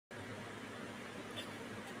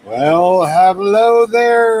Well, hello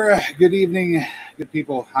there. Good evening, good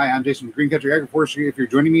people. Hi, I'm Jason with Green Country Agroforestry. If you're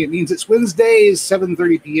joining me, it means it's Wednesdays,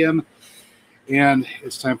 7:30 p.m., and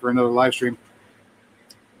it's time for another live stream.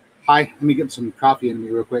 Hi, let me get some coffee in me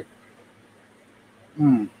real quick.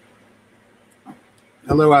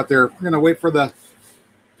 Hello out there. We're going to wait for the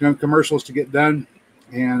commercials to get done,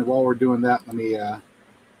 and while we're doing that, let me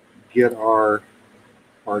get our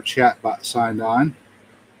chat bot signed on.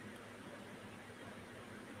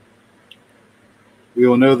 We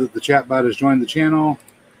will know that the chat bot has joined the channel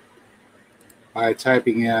by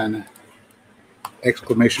typing in !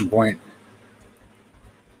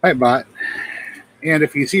 Hi, bot. And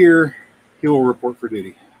if he's here, he will report for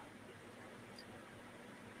duty.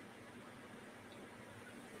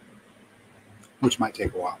 Which might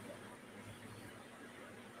take a while.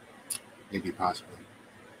 Maybe possibly.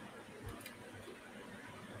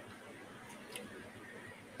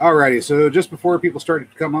 Alrighty, so just before people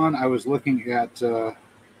started to come on, I was looking at the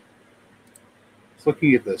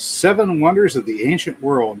 7 Wonders of the Ancient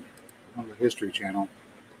World on the History Channel.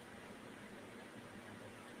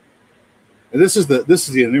 And this is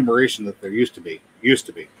the enumeration that there used to be.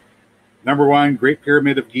 Number 1, Great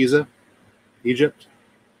Pyramid of Giza, Egypt.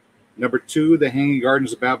 Number 2, the Hanging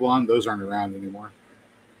Gardens of Babylon. Those aren't around anymore.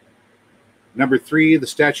 Number 3, the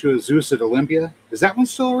statue of Zeus at Olympia. Is that one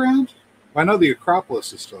still around? I know the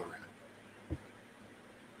Acropolis is still around.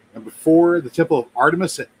 Number 4, the Temple of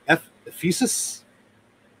Artemis at Ephesus.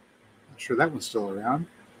 Not sure that one's still around.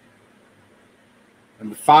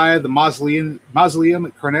 Number 5, the mausoleum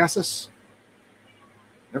at Parnassus.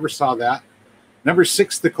 Never saw that. Number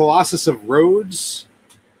 6, the Colossus of Rhodes.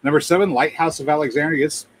 Number 7, Lighthouse of Alexandria.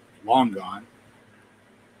 It's long gone.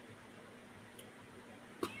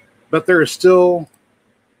 But there are still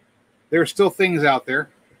things out there.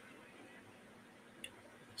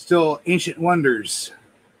 Still ancient wonders,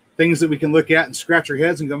 things that we can look at and scratch our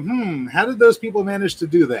heads and go, how did those people manage to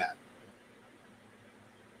do that?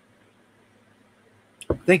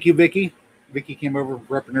 Thank you, Vicky. Vicky came over from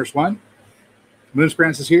Rep Nurse 1.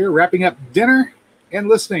 Moonsprance is here, wrapping up dinner and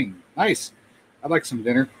listening. Nice. I'd like some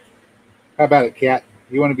dinner. How about it, Kat?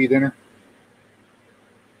 You want to be dinner?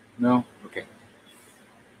 No? Okay.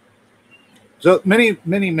 So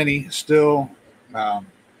many still, I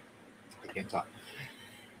can't talk.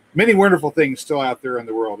 Many wonderful things still out there in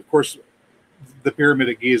the world. Of course, the Pyramid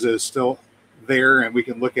of Giza is still there, and we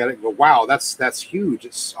can look at it and go, wow, that's huge.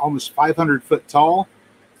 It's almost 500 foot tall,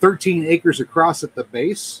 13 acres across at the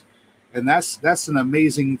base. And that's an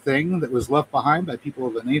amazing thing that was left behind by people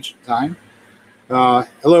of an ancient time.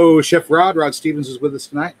 Hello, Chef Rod. Rod Stevens is with us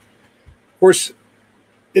tonight. Of course,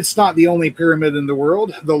 it's not the only pyramid in the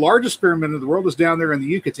world. The largest pyramid in the world is down there in the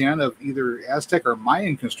Yucatan of either Aztec or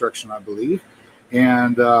Mayan construction, I believe.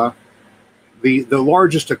 And the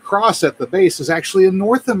largest across at the base is actually in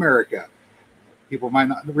North America. People might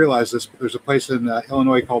not realize this, but there's a place in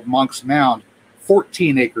Illinois called Monk's Mound,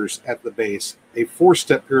 14 acres at the base, a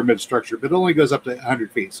 4-step pyramid structure, but it only goes up to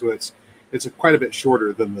 100 feet. So it's quite a bit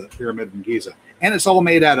shorter than the pyramid in Giza. And it's all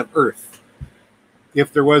made out of earth.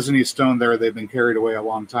 If there was any stone there, they've been carried away a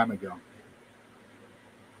long time ago.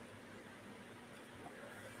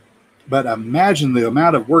 But imagine the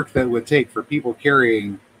amount of work that it would take for people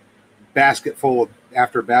carrying basketful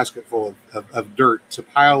after basketful of dirt to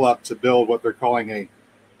pile up to build what they're calling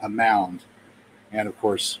a mound. And of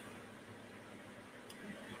course,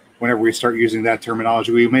 whenever we start using that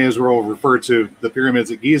terminology, we may as well refer to the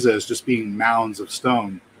pyramids at Giza as just being mounds of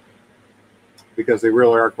stone, because they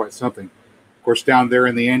really are quite something. Of course, down there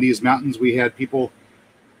in the Andes Mountains, we had people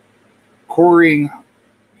quarrying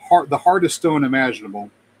the hardest stone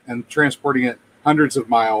imaginable and transporting it hundreds of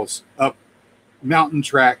miles up mountain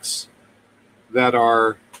tracks that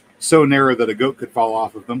are so narrow that a goat could fall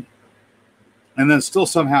off of them, and then still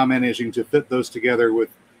somehow managing to fit those together with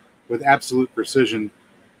absolute precision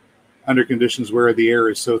under conditions where the air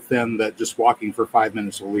is so thin that just walking for 5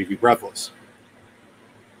 minutes will leave you breathless.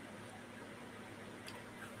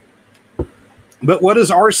 But what is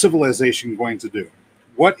our civilization going to do?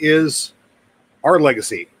 What is our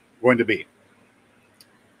legacy going to be?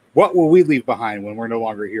 What will we leave behind when we're no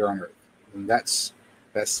longer here on Earth? And that's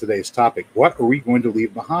today's topic. What are we going to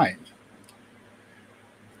leave behind?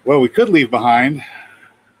 Well, we could leave behind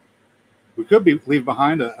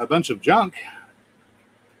a bunch of junk.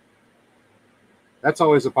 That's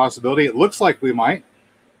always a possibility. It looks like we might.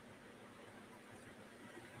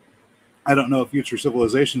 I don't know if future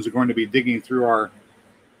civilizations are going to be digging through our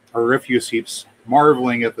refuse heaps,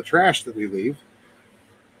 marveling at the trash that we leave.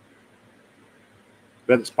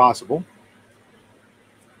 But it's possible.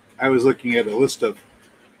 I was looking at a list of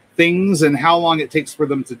things and how long it takes for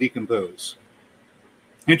them to decompose.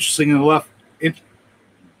 Interestingly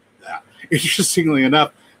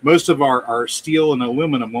enough, most of our steel and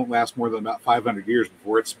aluminum won't last more than about 500 years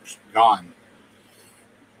before it's gone.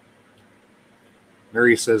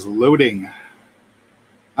 Mary says, loading.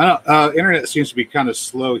 I don't. Internet seems to be kind of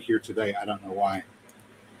slow here today. I don't know why.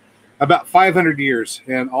 About 500 years,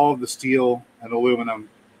 and all of the steel and aluminum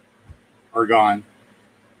are gone.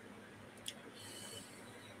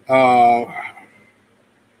 A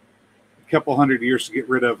couple hundred years to get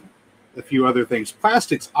rid of a few other things.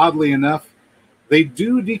 Plastics, oddly enough, they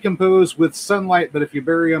do decompose with sunlight, but if you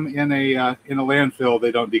bury them in a landfill,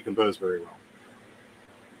 they don't decompose very well.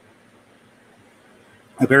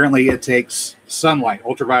 Apparently, it takes sunlight,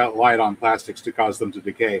 ultraviolet light on plastics to cause them to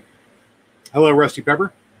decay. Hello, Rusty Pepper.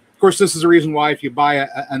 Of course, this is the reason why if you buy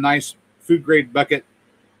a nice food-grade bucket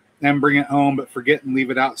and bring it home, but forget and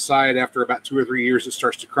leave it outside, after about 2 or 3 years, it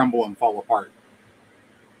starts to crumble and fall apart.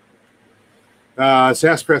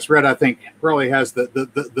 Sasspress Red, I think, probably has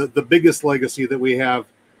the biggest legacy that we have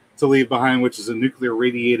to leave behind, which is a nuclear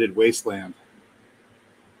radiated wasteland.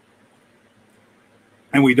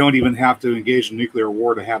 And we don't even have to engage in nuclear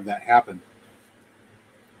war to have that happen,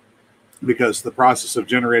 because the process of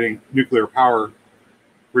generating nuclear power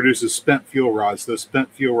produces spent fuel rods. Those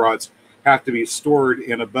spent fuel rods have to be stored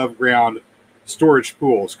in above ground storage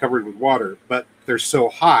pools covered with water, but they're so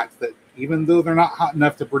hot that even though they're not hot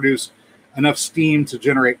enough to produce enough steam to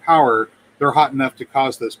generate power, they're hot enough to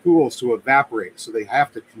cause those pools to evaporate. So they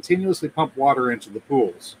have to continuously pump water into the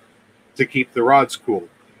pools to keep the rods cool,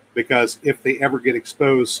 because if they ever get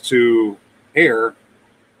exposed to air,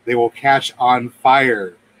 they will catch on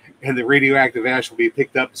fire, and the radioactive ash will be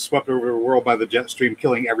picked up, swept over the world by the jet stream,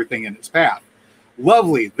 killing everything in its path.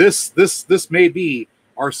 Lovely. This may be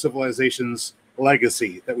our civilization's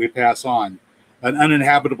legacy that we pass on, an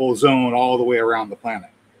uninhabitable zone all the way around the planet.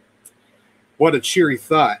 What a cheery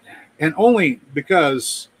thought. And only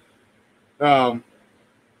because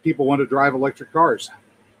people want to drive electric cars.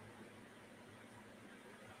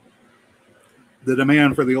 The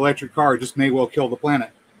demand for the electric car just may well kill the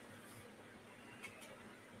planet.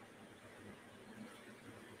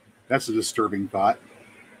 That's a disturbing thought.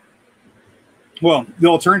 Well, the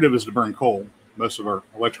alternative is to burn coal. Most of our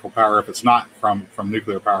electrical power, if it's not from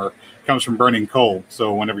nuclear power, comes from burning coal.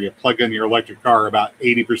 So whenever you plug in your electric car, about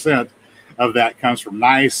 80% of that comes from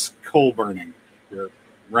nice coal burning. You're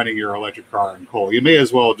running your electric car on coal. You may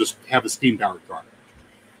as well just have a steam-powered car.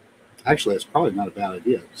 Actually, that's probably not a bad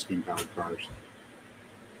idea, steam-powered cars.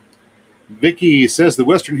 Vicky says the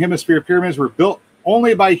Western Hemisphere pyramids were built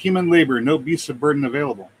only by human labor, no beasts of burden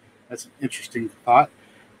available. That's an interesting thought.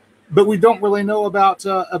 But we don't really know about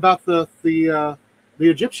the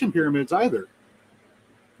Egyptian pyramids either.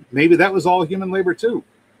 Maybe that was all human labor too.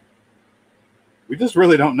 We just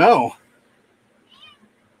really don't know.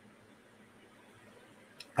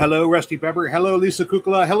 Hello, Rusty Pepper. Hello, Lisa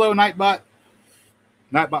Kukula. Hello, Nightbot.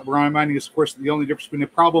 Nightbot reminding us, of course, that the only difference between a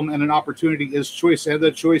problem and an opportunity is choice, and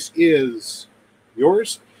the choice is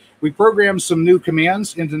yours. We programmed some new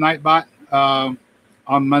commands into Nightbot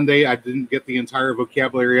on Monday. I didn't get the entire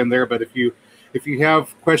vocabulary in there, but if you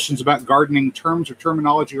have questions about gardening terms or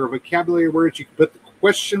terminology or vocabulary words, you can put the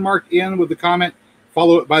question mark in with the comment,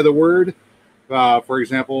 follow it by the word. For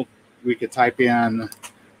example, we could type in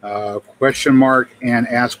question mark and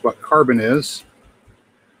ask what carbon is,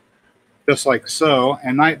 just like so.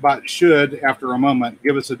 And Nightbot should, after a moment,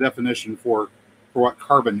 give us a definition for what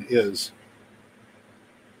carbon is.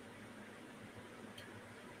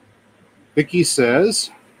 Vicky says,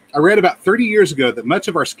 I read about 30 years ago that much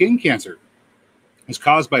of our skin cancer is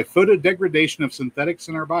caused by photodegradation of synthetics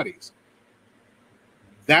in our bodies.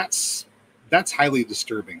 That's highly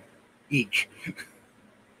disturbing. Eek.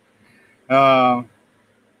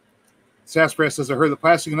 Sasspress says, I heard the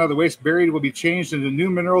plastic and other waste buried will be changed into new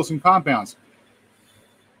minerals and compounds.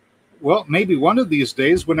 Well, maybe one of these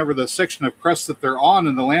days, whenever the section of crust that they're on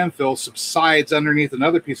in the landfill subsides underneath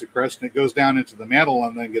another piece of crust and it goes down into the mantle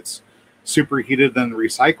and then gets superheated, then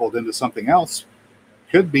recycled into something else.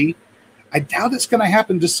 Could be. I doubt it's going to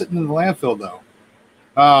happen just sitting in the landfill, though.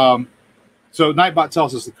 So Nightbot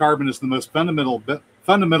tells us the carbon is the most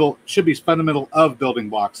fundamental should be fundamental of building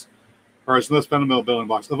blocks, or is the most fundamental building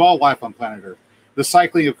blocks of all life on planet Earth. The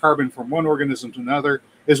cycling of carbon from one organism to another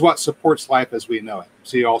is what supports life as we know it.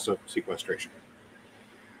 See also sequestration.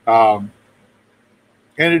 And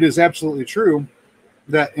it is absolutely true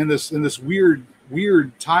that in this weird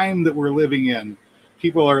time that we're living in,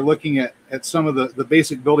 people are looking at some of the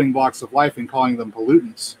basic building blocks of life and calling them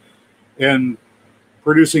pollutants and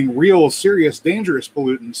producing real, serious, dangerous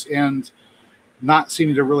pollutants. And not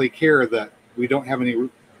seeming to really care that we don't have any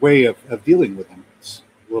way of dealing with them. It's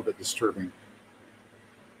a little bit disturbing.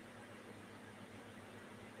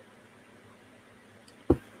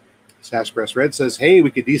 Sasspress Red says, hey,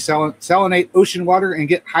 we could desalinate ocean water and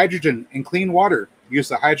get hydrogen and clean water. Use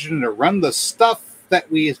the hydrogen to run the stuff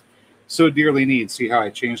that we so dearly need. See how I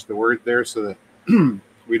changed the word there so that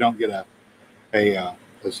we don't get a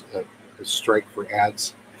strike for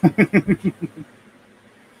ads.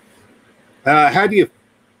 How do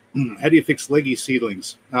you fix leggy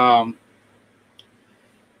seedlings?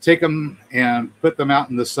 Take them and put them out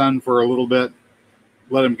in the sun for a little bit.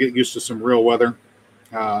 Let them get used to some real weather.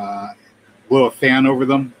 Blow a fan over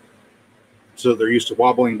them so they're used to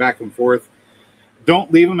wobbling back and forth.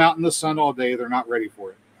 Don't leave them out in the sun all day. They're not ready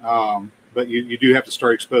for it. But you do have to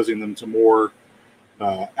start exposing them to more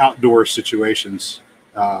outdoor situations.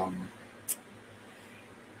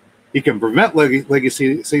 You can prevent leggy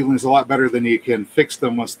seedlings a lot better than you can fix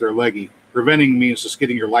them once they're leggy. Preventing means just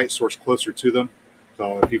getting your light source closer to them.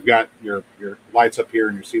 So if you've got your lights up here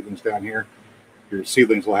and your seedlings down here, your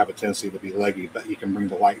seedlings will have a tendency to be leggy, but you can bring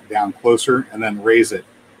the light down closer and then raise it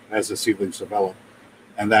as the seedlings develop.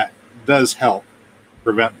 And that does help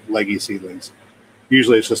prevent leggy seedlings.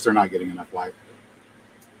 Usually it's just they're not getting enough light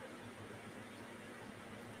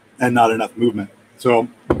and not enough movement. So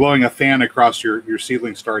blowing a fan across your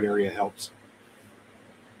seedling start area helps.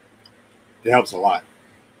 It helps a lot,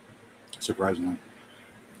 surprisingly.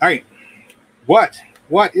 All right. What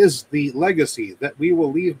is the legacy that we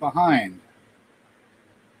will leave behind?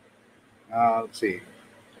 Let's see.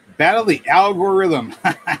 Battle the algorithm.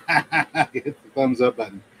 Hit the thumbs up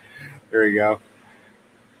button. There you go.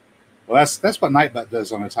 Well, that's what Nightbot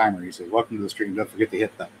does on a timer. He says, welcome to the stream. Don't forget to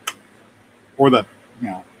hit the, or the,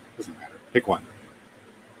 doesn't matter. Pick one.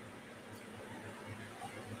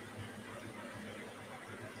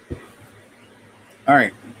 All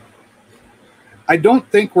right. I don't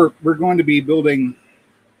think we're going to be building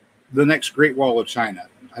the next Great Wall of China.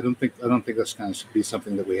 I don't think that's going to be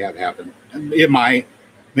something that we have happen. It might.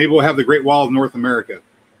 Maybe we'll have the Great Wall of North America.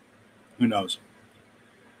 Who knows?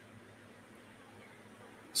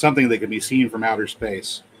 Something that can be seen from outer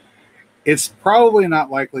space. It's probably not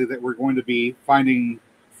likely that we're going to be finding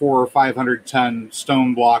 400 or 500 ton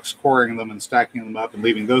stone blocks, quarrying them and stacking them up and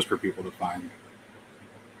leaving those for people to find.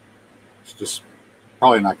 It's just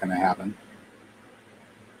probably not going to happen.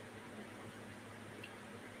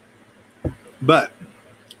 But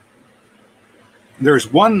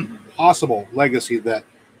there's one possible legacy that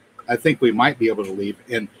I think we might be able to leave,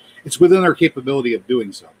 and it's within our capability of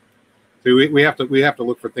doing so. So we have to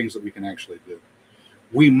look for things that we can actually do.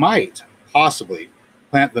 We might possibly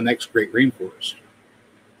plant the next great rainforest.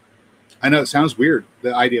 I know it sounds weird,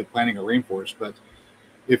 the idea of planting a rainforest, but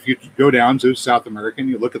if you go down to South America and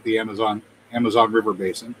you look at the Amazon River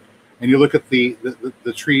Basin, and you look at the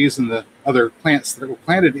trees and the other plants that were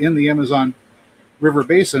planted in the Amazon River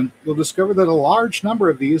Basin, you'll discover that a large number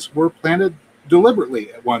of these were planted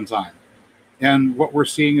deliberately at one time. And what we're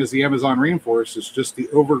seeing as the Amazon rainforest is just the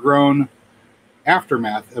overgrown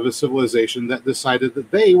aftermath of a civilization that decided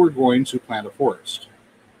that they were going to plant a forest.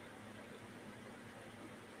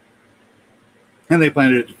 And they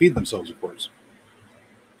planted it to feed themselves, of course.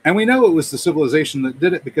 And we know it was the civilization that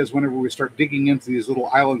did it because whenever we start digging into these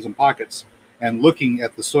little islands and pockets and looking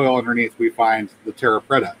at the soil underneath, we find the terra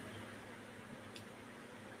preta.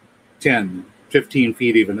 10, 15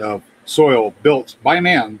 feet even of soil built by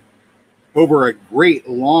man over a great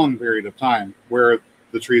long period of time where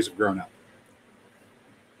the trees have grown up.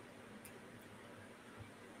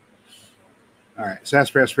 All right,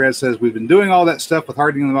 Sasspress Fred says, we've been doing all that stuff with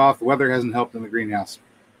hardening them off. The weather hasn't helped in the greenhouse.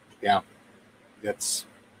 Yeah, it's...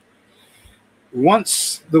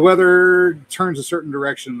 Once the weather turns a certain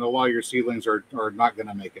direction, a lot of your seedlings are not going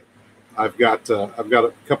to make it. I've got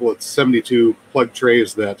a couple of 72 plug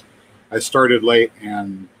trays that I started late,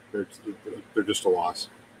 and they're just a loss.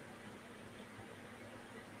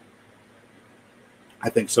 I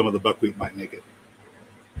think some of the buckwheat might make it.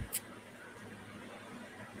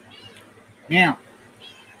 Yeah.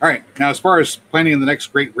 All right. Now, as far as planting the next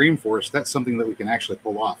great rainforest, that's something that we can actually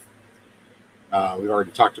pull off. We've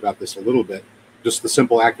already talked about this a little bit. Just the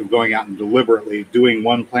simple act of going out and deliberately doing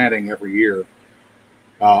one planting every year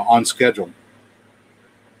on schedule.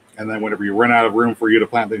 And then whenever you run out of room for you to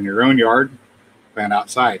plant in your own yard, plant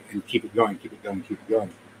outside and keep it going, keep it going, keep it going.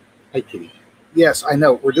 Hi, kitty. Yes, I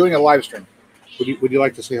know. We're doing a live stream. Would you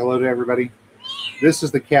like to say hello to everybody? This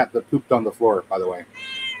is the cat that pooped on the floor, by the way.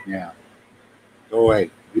 Yeah. Go away.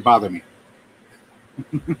 You bother me.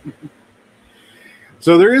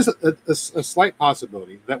 So there is a slight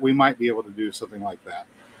possibility that we might be able to do something like that.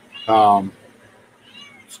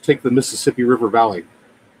 take the Mississippi River Valley,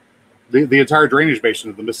 the entire drainage basin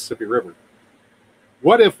of the Mississippi River.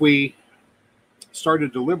 What if we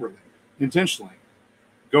started deliberately, intentionally,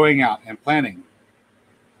 going out and planting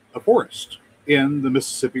a forest in the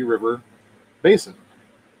Mississippi River basin,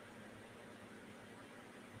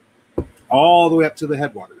 all the way up to the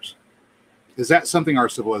headwaters? Is that something our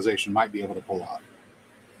civilization might be able to pull off?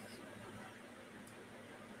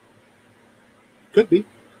 Could be.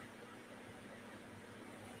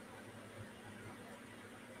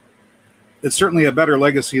 It's certainly a better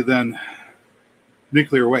legacy than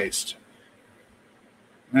nuclear waste.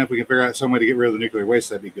 And if we can figure out some way to get rid of the nuclear waste,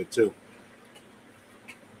 that'd be good too.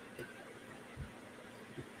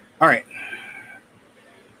 All right.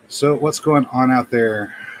 So what's going on out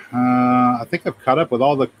there? I think I've caught up with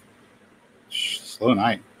all the... Slow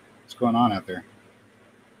night. What's going on out there?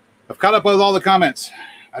 I've caught up with all the comments.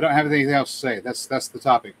 I don't have anything else to say. That's the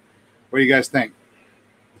topic. What do you guys think?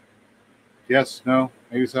 Yes? No?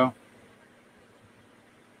 Maybe so?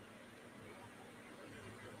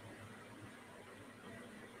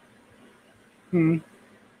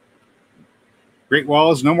 Great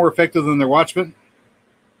Wall is no more effective than their Watchmen.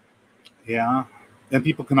 Yeah. And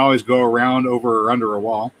people can always go around, over, or under a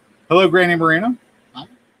wall. Hello, Granny Moreno. Hi.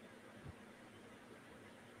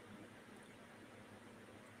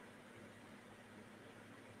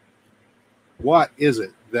 What is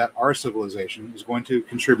it that our civilization is going to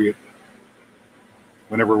contribute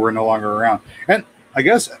whenever we're no longer around? And I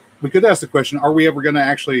guess we could ask the question, are we ever going to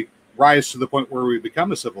actually rise to the point where we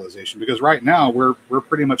become a civilization? Because right now we're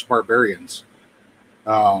pretty much barbarians.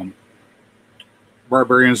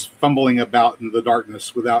 Barbarians fumbling about in the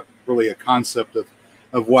darkness without really a concept of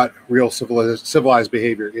what real civilized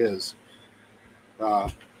behavior is.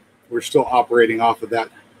 We're still operating off of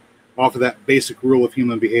that basic rule of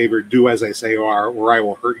human behavior: do as I say, or I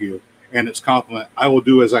will hurt you. And its complement: I will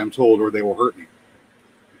do as I'm told, or they will hurt me.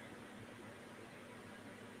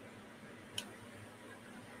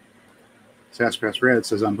 Sasspass Red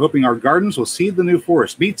says, I'm hoping our gardens will seed the new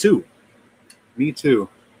forest. Me too. Me too.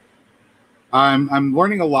 I'm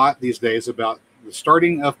learning a lot these days about the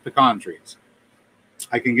starting of pecan trees.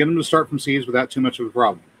 I can get them to start from seeds without too much of a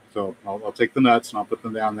problem. So I'll take the nuts and I'll put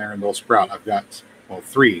them down there and they'll sprout. I've got,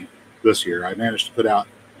 3 this year. I managed to put out,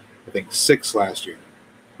 I think, 6 last year.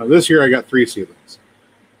 Now, this year I got 3 seedlings.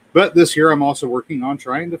 But this year I'm also working on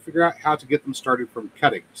trying to figure out how to get them started from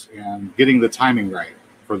cuttings and getting the timing right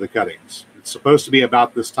for the cuttings. It's supposed to be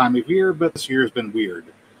about this time of year, but this year has been weird.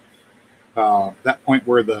 That point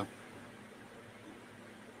when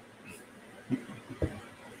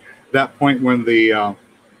the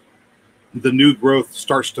new growth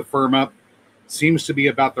starts to firm up seems to be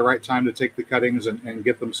about the right time to take the cuttings and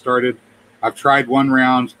get them started. I've tried one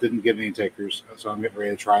round, didn't get any takers, so I'm getting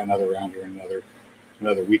ready to try another round here in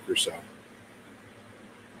another week or so.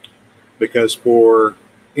 Because for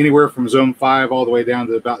anywhere from zone 5 all the way down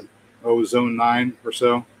to about zone 9 or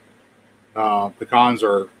so, pecans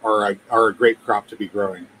are a great crop to be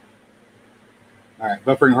growing. All right,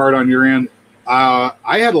 buffering hard on your end.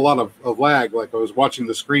 I had a lot of lag, like I was watching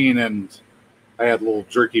the screen and I had a little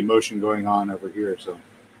jerky motion going on over here. So,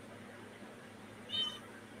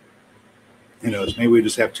 maybe we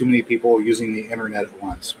just have too many people using the internet at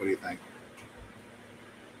once. What do you think?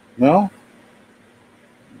 No?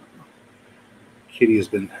 Kitty has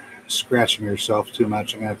been scratching herself too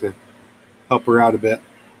much. I'm going to have to help her out a bit.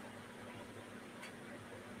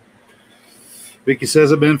 Vicky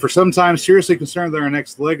says, I've been for some time seriously concerned that our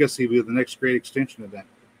next legacy will be the next great extinction event.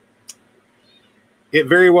 It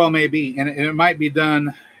very well may be, and it might be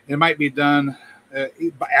done. It might be done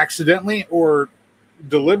accidentally or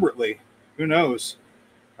deliberately. Who knows?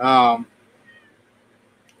 There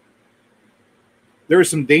are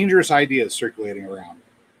some dangerous ideas circulating around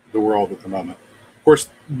the world at the moment. Of course,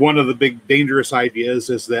 one of the big dangerous ideas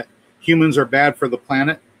is that humans are bad for the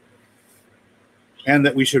planet and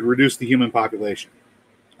that we should reduce the human population.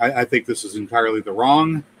 I think this is entirely the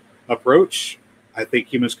wrong approach. I think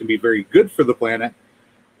humans can be very good for the planet,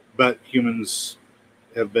 but humans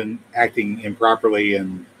have been acting improperly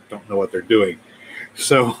and don't know what they're doing.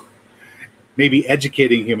 So maybe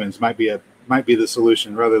educating humans might be the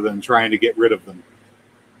solution rather than trying to get rid of them.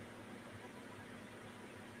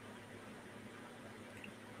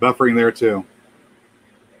 Buffering there too.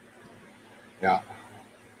 Yeah.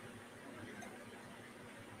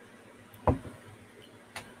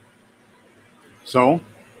 So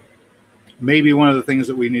maybe one of the things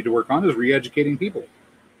that we need to work on is re-educating people.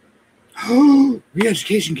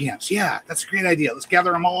 Re-education camps. Yeah, that's a great idea. Let's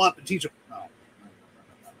gather them all up and teach them.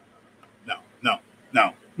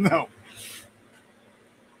 No.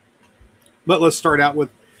 But let's start out with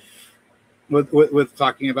with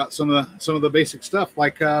talking about some of the basic stuff,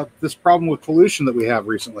 like this problem with pollution that we have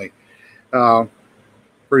recently. For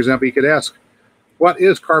example, you could ask, what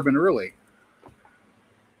is carbon really?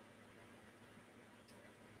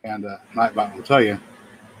 And Nightbot will tell you,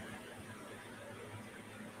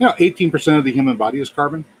 18% of the human body is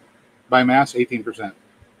carbon by mass, 18%.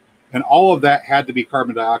 And all of that had to be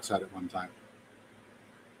carbon dioxide at one time.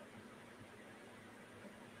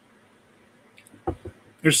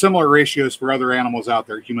 There's similar ratios for other animals out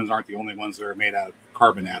there. Humans aren't the only ones that are made out of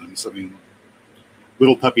carbon atoms. I mean,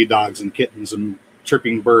 little puppy dogs and kittens and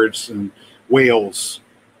chirping birds and whales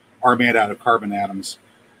are made out of carbon atoms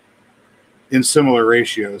in similar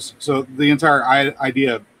ratios. So the entire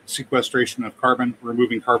idea of sequestration of carbon,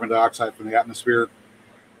 removing carbon dioxide from the atmosphere,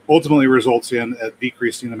 ultimately results in a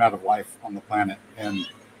decreasing amount of life on the planet. And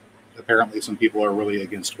apparently some people are really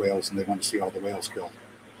against whales and they want to see all the whales killed.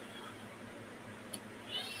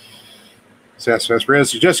 Sassafras Red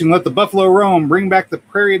suggesting let the buffalo roam, bring back the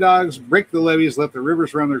prairie dogs, break the levees, let the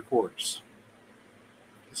rivers run their course.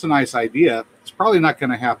 It's a nice idea. It's probably not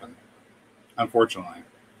going to happen, unfortunately.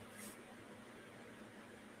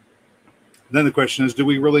 Then the question is, do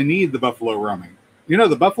we really need the buffalo roaming?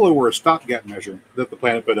 The buffalo were a stopgap measure that the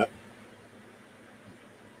planet put up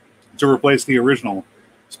to replace the original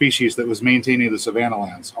species that was maintaining the savanna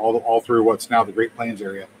lands all through what's now the Great Plains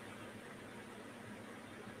area.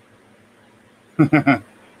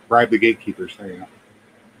 Bribe the gatekeepers. There you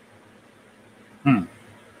go.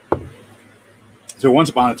 So once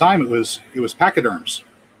upon a time, it was pachyderms.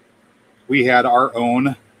 We had our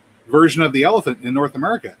own version of the elephant in North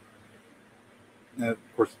America. And of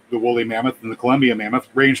course, the woolly mammoth and the Columbia mammoth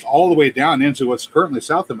ranged all the way down into what's currently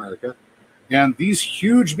South America. And these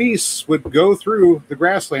huge beasts would go through the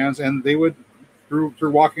grasslands, and they would, through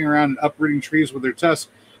walking around and uprooting trees with their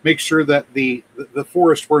tusks, make sure that the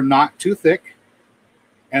forests were not too thick.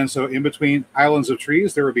 And so in between islands of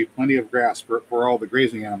trees, there would be plenty of grass for all the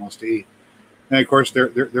grazing animals to eat. And of course,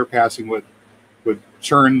 their passing would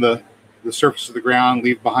churn the surface of the ground,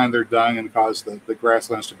 leave behind their dung, and cause the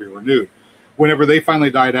grasslands to be renewed. Whenever they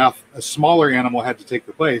finally died off, a smaller animal had to take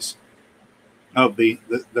the place of the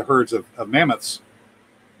herds of mammoths.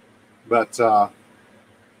 But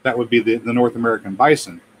that would be the North American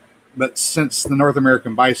bison. But since the North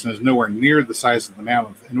American bison is nowhere near the size of the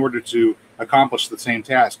mammoth, in order to accomplish the same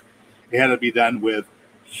task, it had to be done with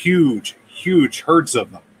huge herds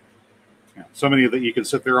of them. So many that you can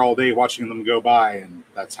sit there all day watching them go by, and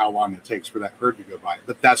that's how long it takes for that herd to go by.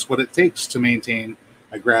 But that's what it takes to maintain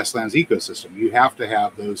a grasslands ecosystem. You have to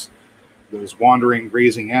have those wandering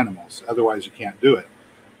grazing animals, otherwise you can't do it.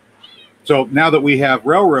 So now that we have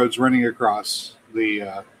railroads running across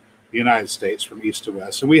the United States from east to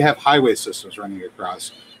west, so we have highway systems running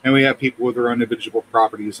across, and we have people with their own individual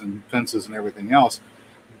properties and fences and everything else,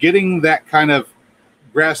 getting that kind of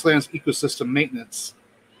grasslands ecosystem maintenance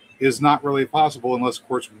is not really possible unless, of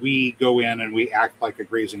course, we go in and we act like a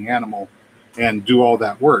grazing animal and do all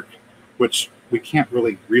that work, which we can't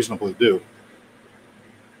really reasonably do.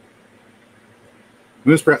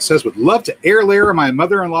 Moose Brat says, would love to air layer my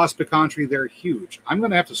mother-in-law's pecan tree. They're huge. I'm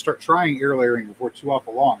going to have to start trying air layering before too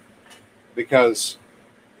awful long, because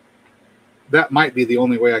that might be the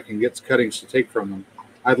only way I can get cuttings to take from them.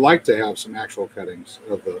 I'd like to have some actual cuttings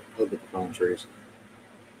of the pecan trees.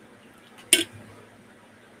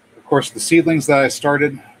 Of course, the seedlings that I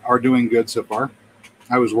started are doing good so far.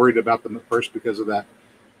 I was worried about them at first because of that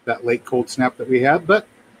late cold snap that we had, but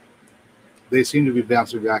they seem to be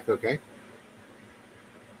bouncing back okay.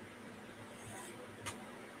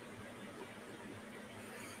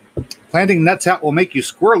 Planting nuts out will make you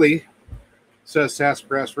squirrely, says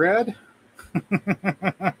Sassafras Red.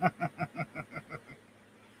 I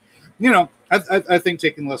think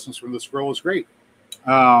taking lessons from the squirrel is great.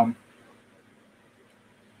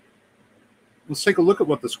 Let's take a look at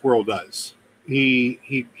what the squirrel does.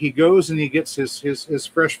 He goes and he gets his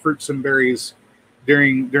fresh fruits and berries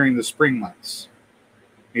during the spring months.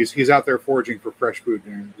 He's out there foraging for fresh food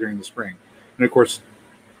during the spring, and of course,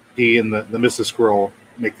 he and the Mrs. Squirrel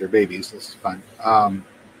make their babies. This is fun.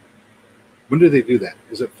 When do they do that?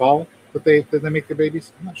 Is it fall that they make their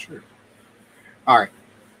babies? I'm not sure. All right.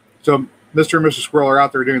 So Mr. and Mrs. Squirrel are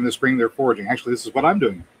out there during the spring. They're foraging. Actually, this is what I'm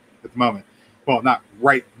doing at the moment. Well, not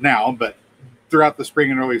right now, but throughout the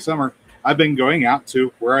spring and early summer, I've been going out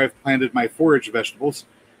to where I've planted my forage vegetables,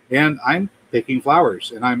 and I'm picking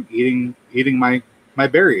flowers, and I'm eating my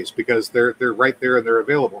berries because they're right there and they're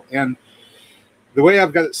available. And the way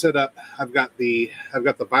I've got it set up, I've got the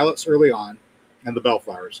violets early on and the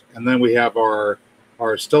bellflowers, and then we have our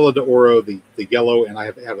are Stella de Oro, the yellow, and I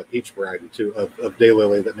have a peach variety too of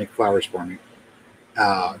daylily that make flowers for me.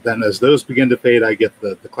 Then as those begin to fade, I get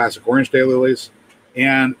the classic orange daylilies,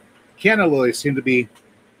 and canna lilies seem to be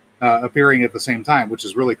appearing at the same time, which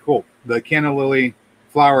is really cool. The canna lily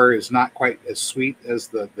flower is not quite as sweet as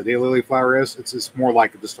the daylily flower is. It's more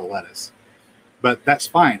like just a lettuce, but that's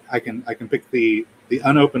fine. I can pick the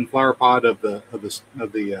unopened flower pod of the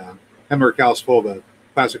Hemerocallis fulva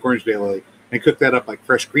classic orange daylily and cook that up like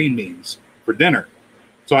fresh green beans for dinner.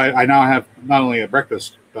 So I now have not only a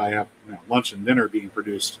breakfast, but I have lunch and dinner being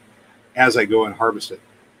produced as I go and harvest it.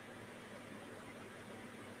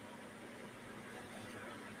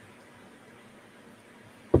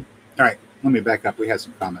 All right, let me back up. We had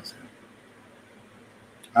some comments.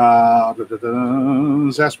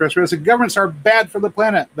 Zaspress said governments are bad for the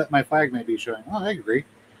planet, but my flag may be showing. Oh, I agree.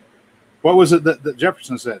 What was it that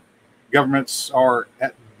Jefferson said? Governments are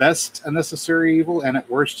at best a necessary evil and at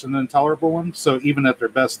worst an intolerable one. So even at their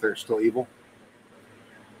best, they're still evil.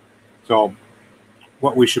 So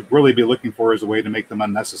what we should really be looking for is a way to make them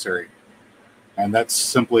unnecessary. And that's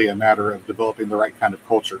simply a matter of developing the right kind of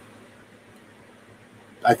culture.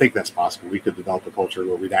 I think that's possible. We could develop a culture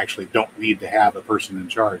where we actually don't need to have a person in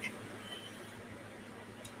charge.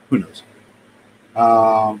 Who knows?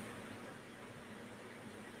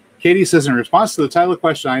 Katie says, in response to the title of the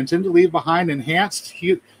question, I intend to leave behind enhanced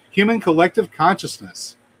human collective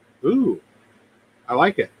consciousness. Ooh, I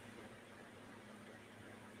like it.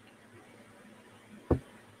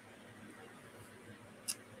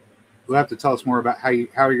 You'll have to tell us more about how you're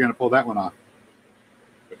going to pull that one off.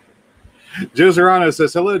 Joe Zerano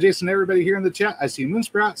says, hello, Jason, everybody here in the chat. I see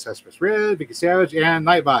Moonsprout, Sassafras Red, Vicky Savage, and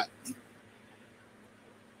Nightbot.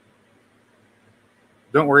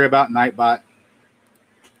 Don't worry about Nightbot.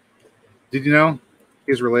 Did you know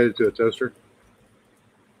he's related to a toaster?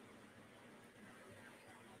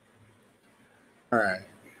 All right.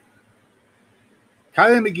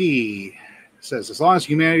 Kylie McGee says, as long as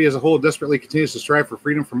humanity as a whole desperately continues to strive for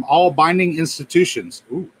freedom from all binding institutions.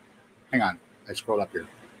 Ooh, hang on. I scrolled up here.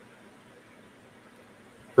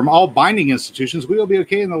 From all binding institutions, we will be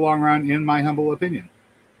okay in the long run, in my humble opinion.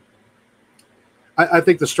 I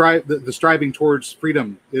think the striving towards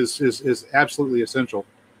freedom is absolutely essential.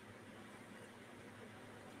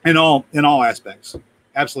 In all aspects.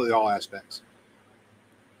 Absolutely all aspects.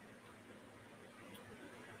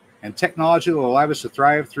 And technology will allow us to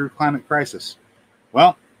thrive through climate crisis.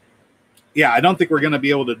 Well, yeah, I don't think we're going to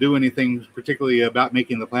be able to do anything particularly about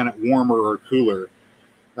making the planet warmer or cooler.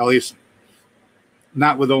 At least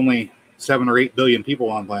not with only 7 or 8 billion people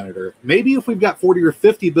on planet Earth. Maybe if we've got 40 or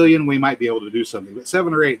 50 billion, we might be able to do something. But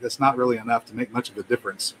 7 or 8, that's not really enough to make much of a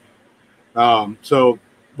difference. So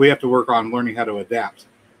we have to work on learning how to adapt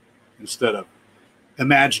instead of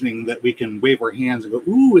imagining that we can wave our hands and go,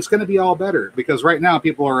 ooh, it's going to be all better. Because right now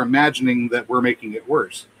people are imagining that we're making it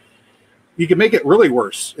worse. You can make it really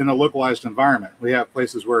worse in a localized environment. We have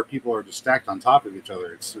places where people are just stacked on top of each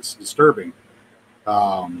other. It's disturbing.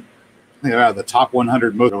 The top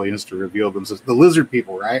 100 most aliens to reveal themselves. The lizard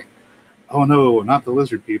people, right? Oh no, not the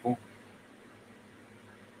lizard people.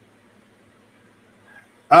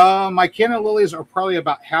 My canna lilies are probably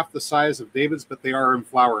about half the size of David's, but they are in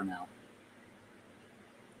flower now.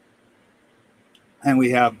 And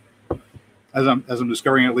we have, as I'm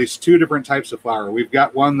discovering, at least 2 different types of flower. We've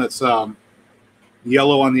got one that's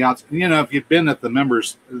yellow on the outside. You know, if you've been at the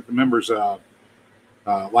members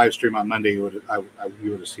live stream on Monday, you would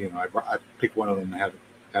have seen them. I picked one of them and had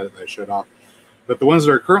it that I showed off. But the ones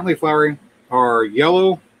that are currently flowering are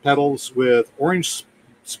yellow petals with orange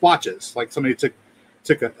splotches, like somebody took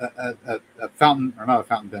a fountain, or not a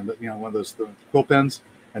fountain pen, but one of those quill pens,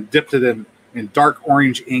 and dipped it in dark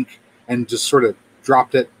orange ink and just sort of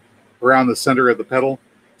dropped it around the center of the petal.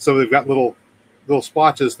 So they've got little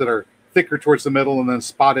splotches that are thicker towards the middle and then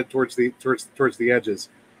spotted towards the edges.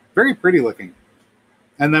 Very pretty looking.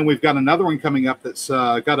 And then we've got another one coming up that's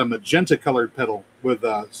got a magenta colored petal with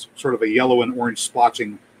sort of a yellow and orange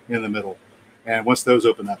splotching in the middle. And once those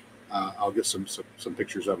open up, I'll get some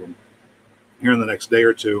pictures of them here in the next day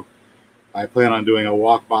or two. I plan on doing a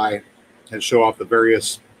walk by and show off the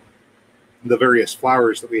various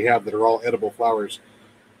flowers that we have that are all edible flowers,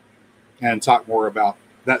 and talk more about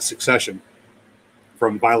that succession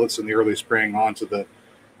from violets in the early spring onto the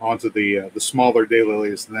smaller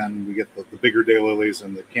daylilies. Then we get the bigger daylilies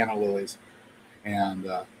and the canna lilies, and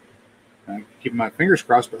I'm keeping my fingers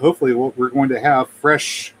crossed. But hopefully, we're going to have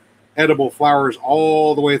fresh, edible flowers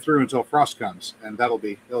all the way through until frost comes, and that'll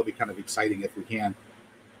be kind of exciting if we can.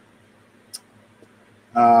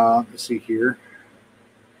 Let's see here.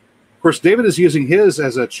 Of course, David is using his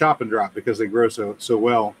as a chop and drop because they grow so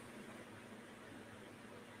well.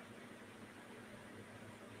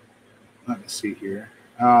 Let me see here.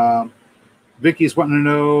 Vicky's wanting to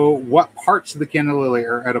know what parts of the canna lily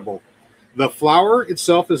are edible. The flower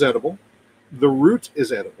itself is edible. The root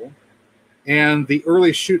is edible. And the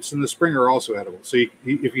early shoots in the spring are also edible. So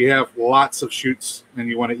if you have lots of shoots and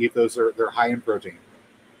you want to eat those, they're high in protein.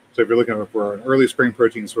 So if you're looking for an early spring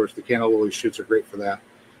protein source, the canna lily shoots are great for that.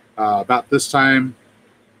 About this time,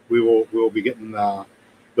 we will be getting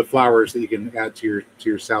the flowers that you can add to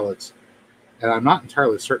your salads. And I'm not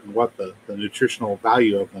entirely certain what the nutritional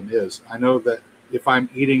value of them is. I know that if I'm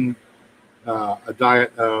eating a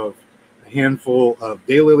diet of a handful of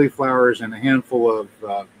daylily flowers and a handful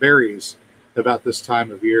of berries about this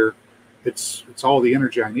time of year, it's all the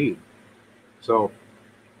energy I need. So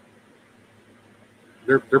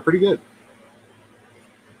they're pretty good.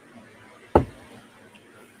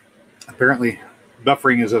 Apparently,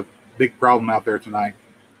 buffering is a big problem out there tonight.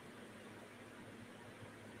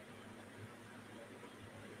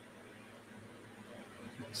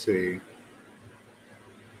 See.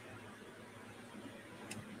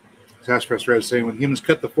 Sassafras Red saying, when humans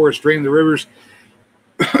cut the forest, drain the rivers,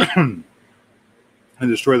 and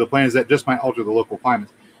destroy the plains, that just might alter the local climate.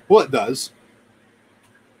 Well, it does.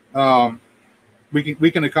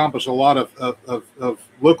 We can accomplish a lot of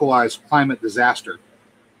localized climate disaster,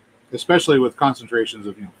 especially with concentrations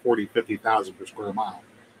of 40, 50,000 per square mile.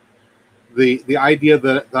 The idea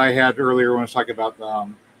that I had earlier when I was talking about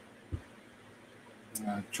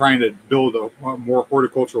trying to build a more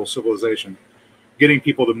horticultural civilization, getting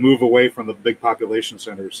people to move away from the big population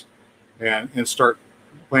centers and start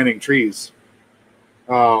planting trees.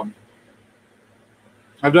 I've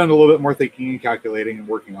done a little bit more thinking and calculating and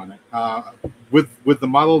working on it. With the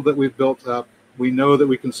model that we've built up, we know that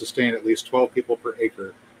we can sustain at least 12 people per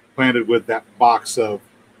acre planted with that box of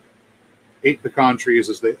 8 pecan trees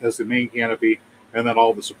as the main canopy, and then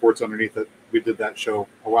all the supports underneath it. We did that show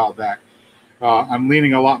a while back. I'm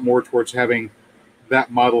leaning a lot more towards having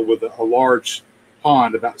that model with a large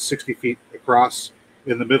pond about 60 feet across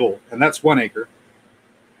in the middle, and that's 1 acre.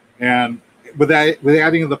 And with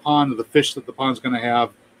adding of the pond, the fish that the pond's going to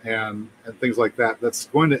have, and things like that, that's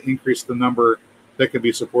going to increase the number that can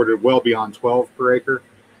be supported well beyond 12 per acre.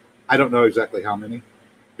 I don't know exactly how many.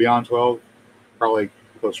 Beyond 12, probably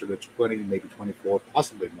closer to 20, maybe 24,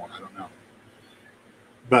 possibly more. I don't know.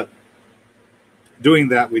 But doing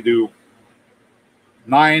that, we do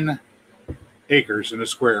 9 acres in a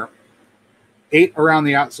square. 8 around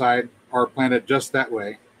the outside are planted just that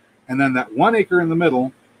way. And then that 1 acre in the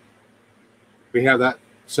middle, we have that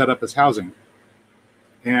set up as housing.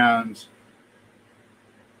 And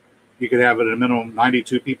you could have it at a minimum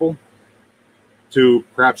 92 people to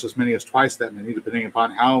perhaps as many as twice that many, depending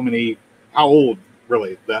upon how old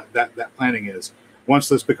really that planting is. Once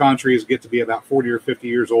those pecan trees get to be about 40 or 50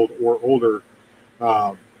 years old or older,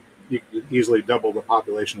 you can easily double the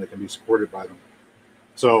population that can be supported by them.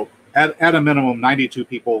 So at a minimum, 92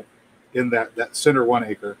 people in that center 1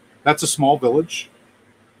 acre. That's a small village.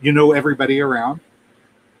 You know everybody around.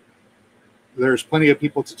 There's plenty of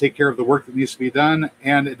people to take care of the work that needs to be done,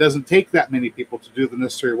 and it doesn't take that many people to do the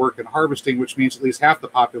necessary work in harvesting, which means at least half the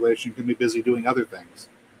population can be busy doing other things.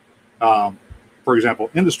 For example,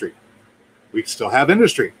 industry. We still have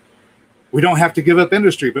industry. We don't have to give up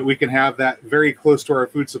industry, but we can have that very close to our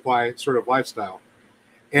food supply sort of lifestyle.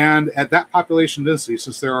 And at that population density,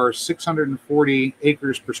 since there are 640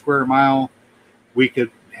 acres per square mile, we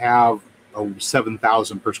could have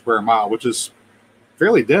 7,000 per square mile, which is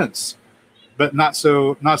fairly dense, but not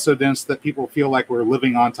so dense that people feel like we're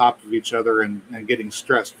living on top of each other and getting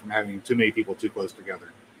stressed from having too many people too close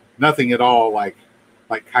together. Nothing at all like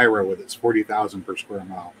Cairo with its 40,000 per square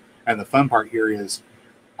mile. And the fun part here is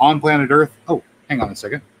on planet Earth. Oh, hang on a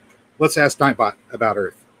second. Let's ask Nightbot about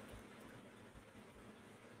Earth.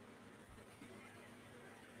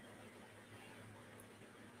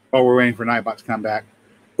 Oh, we're waiting for Nightbot to come back.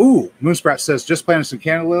 Ooh, Moonsprout says, just planted some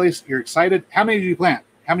canna lilies. You're excited? How many did you plant?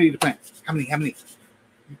 How many did you plant? How many?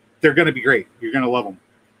 They're going to be great. You're going to love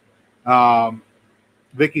them.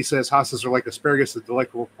 Vicky says, hostas are like asparagus. The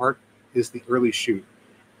delectable part is the early shoot.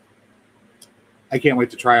 I can't wait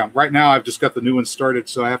to try them. Right now, I've just got the new ones started,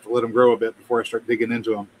 so I have to let them grow a bit before I start digging into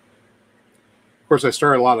them. Of course, I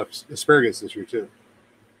started a lot of asparagus this year, too.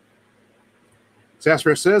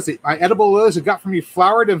 Sassafras says, my edible lilies have got from you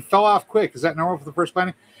flowered and fell off quick. Is that normal for the first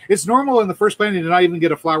planting? It's normal in the first planting to not even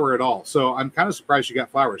get a flower at all. So I'm kind of surprised you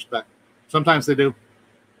got flowers, but sometimes they do.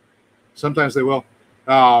 Sometimes they will.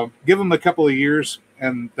 Give them a couple of years,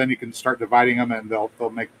 and then you can start dividing them, and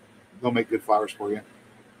they'll make good flowers for you.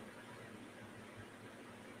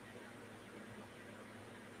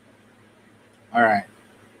 All right.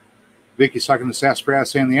 Vicky's talking to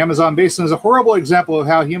Sassafras saying the Amazon basin is a horrible example of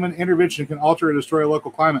how human intervention can alter or destroy a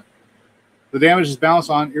local climate. The damage is balanced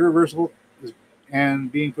on irreversible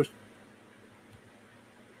and being pushed.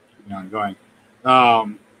 Ongoing. Yeah,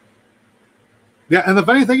 and the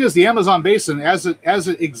funny thing is the Amazon basin, as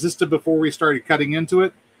it existed before we started cutting into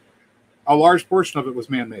it, a large portion of it was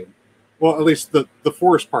man-made. Well, at least the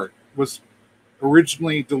forest part was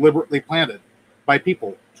originally deliberately planted by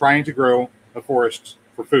people trying to grow a forest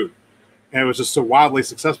for food. And it was just so wildly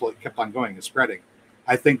successful, it kept on going and spreading.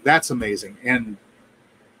 I think that's amazing. And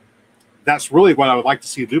that's really what I would like to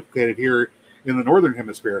see duplicated here in the Northern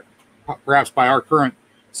Hemisphere, perhaps by our current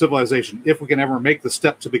civilization, if we can ever make the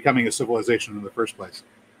step to becoming a civilization in the first place.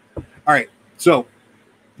 All right, so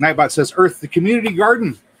Nightbot says, Earth, the community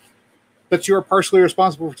garden that you are partially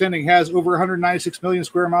responsible for tending has over 196 million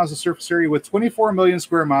square miles of surface area with 24 million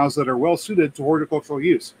square miles that are well suited to horticultural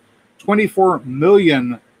use. 24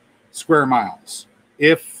 million square miles.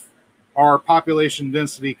 If our population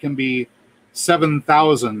density can be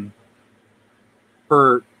 7,000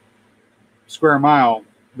 per square mile,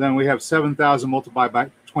 then we have 7,000 multiplied by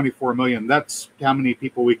 24 million. That's how many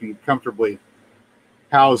people we can comfortably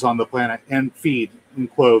house on the planet and feed and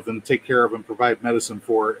clothe and take care of and provide medicine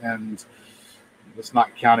for. And it's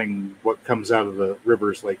not counting what comes out of the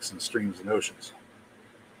rivers, lakes, and streams and oceans,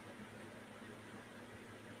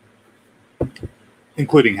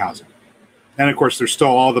 including housing. And of course, there's still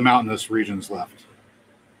all the mountainous regions left.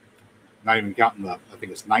 Not even counting I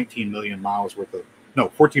think it's 19 million miles worth of,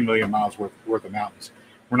 14 million miles worth of mountains.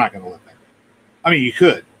 We're not going to live there. I mean, you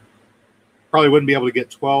could. Probably wouldn't be able to get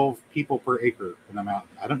 12 people per acre in a mountain.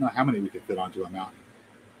 I don't know how many we could fit onto a mountain.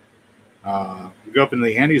 You go up into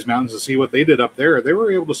the Andes Mountains and see what they did up there. They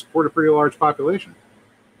were able to support a pretty large population.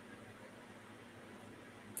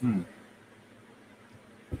 All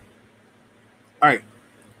right.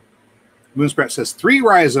 Moonsprat says, 3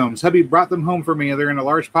 rhizomes. Hubby brought them home for me. They're in a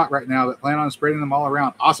large pot right now that plan on spreading them all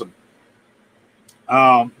around. Awesome.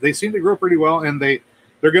 They seem to grow pretty well, and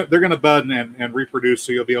they're going to bud and reproduce,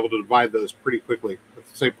 so you'll be able to divide those pretty quickly.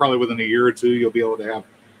 Let's say probably within a year or two, you'll be able to have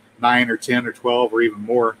 9 or 10 or 12 or even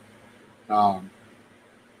more. I'm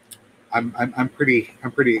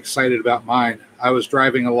pretty excited about mine. I was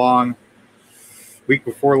driving along week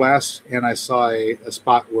before last, and I saw a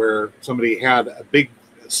spot where somebody had a big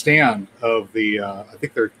stand of the I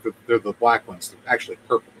think they're the black ones, they're actually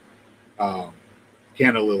purple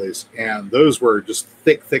canna lilies, and those were just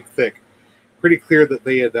thick. Pretty clear that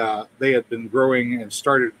they had been growing and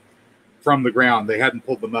started from the ground. They hadn't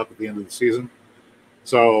pulled them up at the end of the season,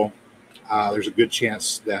 so there's a good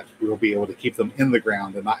chance that we'll be able to keep them in the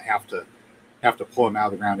ground and not have to pull them out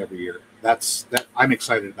of the ground every year. I'm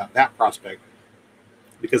excited about that prospect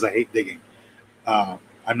because I hate digging.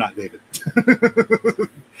 I'm not David.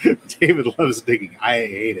 David loves digging. I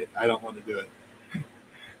hate it. I don't want to do it.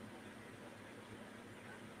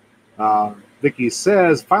 Vicky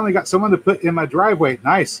says, finally got someone to put in my driveway.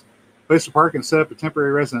 Nice. Place to park and set up a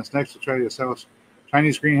temporary residence next to try to establish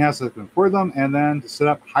Chinese greenhouse that can afford them, and then to set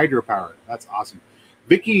up hydropower. That's awesome.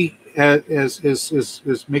 Vicky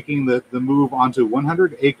is making the move onto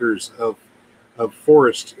 100 acres of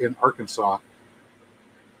forest in Arkansas.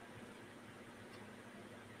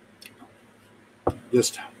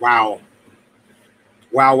 Just wow.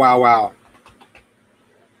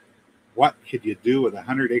 What could you do with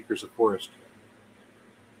 100 acres of forest?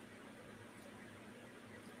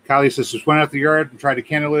 Kylie says, just went out the yard and tried a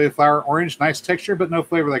canna lily flower, orange, nice texture, but no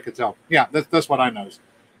flavor that I could tell. Yeah, that's what I noticed.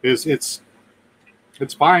 It's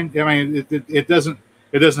fine. I mean, it doesn't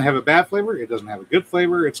have a bad flavor. It doesn't have a good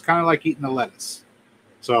flavor. It's kind of like eating a lettuce.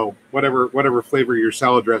 So whatever flavor your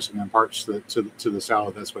salad dressing imparts to the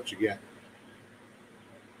salad, that's what you get.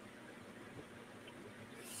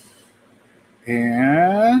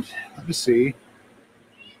 And let me see.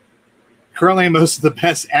 Currently, most of the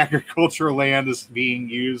best agricultural land is being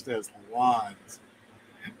used as lawns.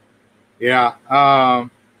 Yeah.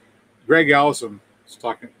 Greg Allison is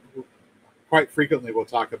talking quite frequently. We'll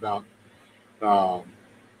talk about the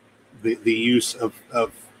use of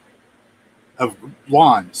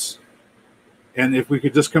lawns. And if we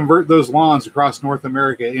could just convert those lawns across North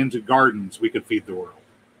America into gardens, we could feed the world.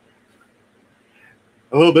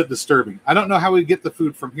 A little bit disturbing. I don't know how we get the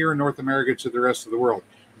food from here in North America to the rest of the world.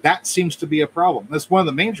 That seems to be a problem. That's one of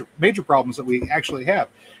the major problems that we actually have.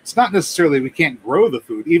 It's not necessarily we can't grow the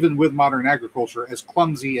food, even with modern agriculture, as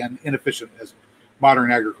clumsy and inefficient as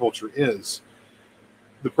modern agriculture is.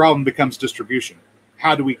 The problem becomes distribution.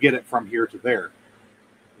 How do we get it from here to there?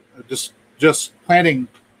 Just planting.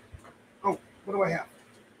 Oh, what do I have?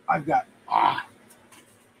 I've got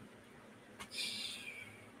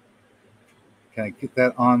Can I get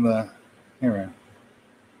that on the camera?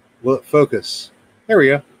 Will it focus? There we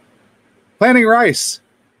go. Planting rice.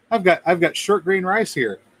 I've got short grain rice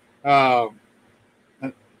here. A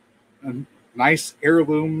nice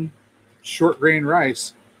heirloom short grain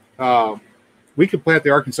rice. We could plant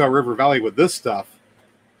the Arkansas River Valley with this stuff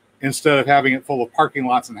instead of having it full of parking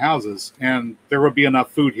lots and houses, and there would be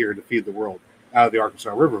enough food here to feed the world out of the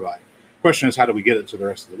Arkansas River Valley. Question is, how do we get it to the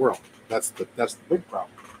rest of the world? That's the big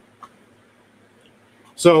problem.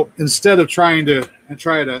 So instead of trying to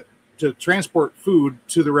transport food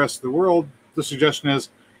to the rest of the world, the suggestion is,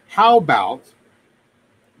 how about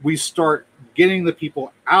we start getting the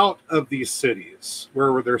people out of these cities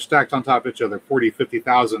where they're stacked on top of each other, 40,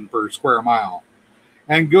 50,000 per square mile,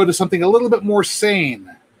 and go to something a little bit more sane,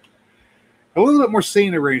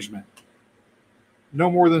 arrangement.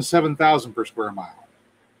 No more than 7,000 per square mile.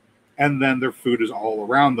 And then their food is all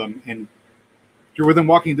around them, and you're within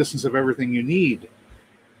walking distance of everything you need,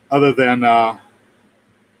 other than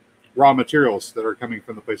raw materials that are coming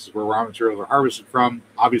from the places where raw materials are harvested from.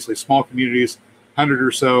 Obviously, small communities, 100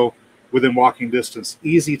 or so within walking distance.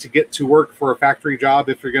 Easy to get to work for a factory job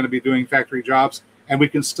if you're going to be doing factory jobs, and we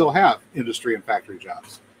can still have industry and factory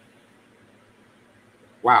jobs.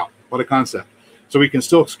 Wow, what a concept. So we can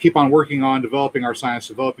still keep on working on developing our science,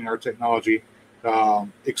 developing our technology,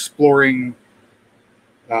 exploring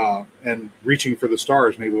and reaching for the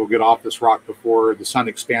stars. Maybe we'll get off this rock before the sun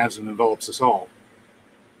expands and envelops us all.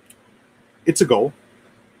 It's a goal.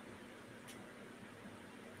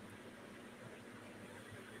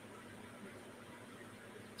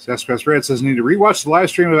 Sassafras Red says, need to rewatch the live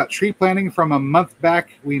stream about tree planting from a month back.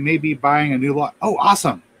 We may be buying a new lot. Oh,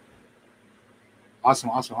 awesome.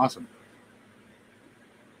 Awesome.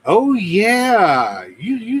 Oh yeah.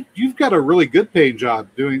 You've got a really good paying job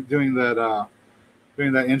doing that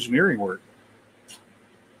engineering work.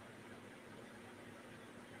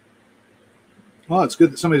 Well, it's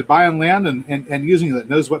good that somebody's buying land and using it, that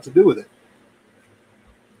knows what to do with it.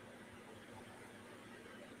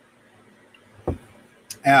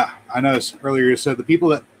 Yeah, I noticed earlier you said the people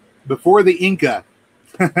that before the Inca,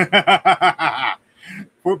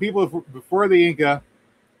 before the Inca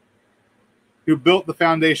who built the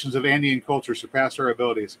foundations of Andean culture surpassed our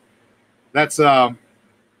abilities. That's yeah,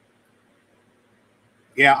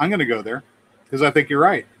 I'm going to go there because I think you're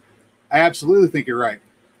right. I absolutely think you're right.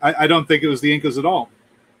 I don't think it was the Incas at all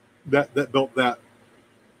that built that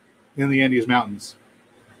in the Andes Mountains,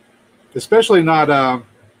 especially not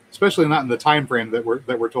in the time frame that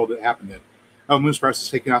we're told it happened in. Oh, Moon Sprouts is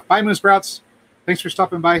taking off. Bye, Moon Sprouts. Thanks for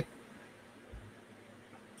stopping by.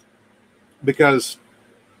 Because,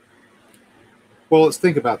 well, let's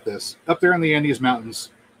think about this. Up there in the Andes Mountains,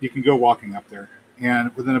 you can go walking up there,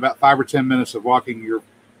 and within about 5 or 10 minutes of walking, you're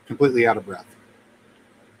completely out of breath.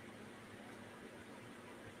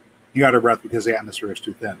 You're out of breath because the atmosphere is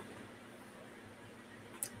too thin.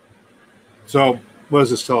 So what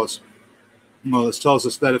does this tell us? Well, this tells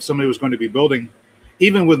us that if somebody was going to be building,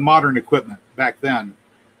 even with modern equipment back then,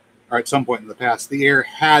 or at some point in the past, the air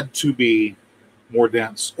had to be more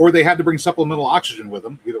dense, or they had to bring supplemental oxygen with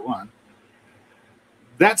them, either one.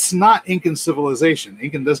 That's not Incan civilization.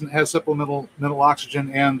 Incan doesn't have supplemental oxygen,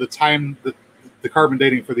 and the time, the carbon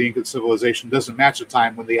dating for the Incan civilization doesn't match the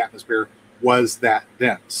time when the atmosphere was that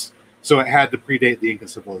dense. So it had to predate the Incan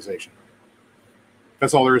civilization.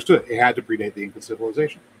 That's all there is to it. It had to predate the Incan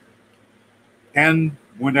civilization. And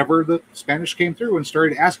whenever the Spanish came through and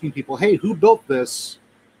started asking people, hey, who built this?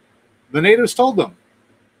 The natives told them.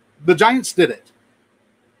 The giants did it.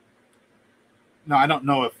 Now, I don't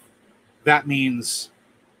know if that means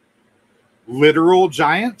literal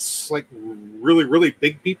giants, like really, really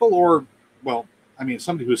big people, or, well, I mean,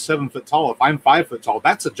 somebody who's 7 foot tall. If I'm 5 foot tall,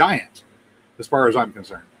 that's a giant, as far as I'm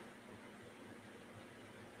concerned.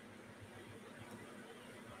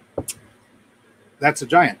 That's a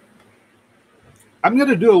giant. I'm going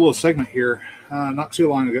to do a little segment here, not too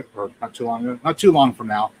long from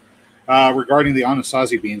now, regarding the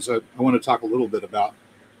Anasazi beans. I want to talk a little bit about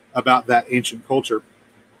that ancient culture.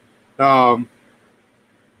 Where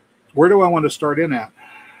do I want to start in at?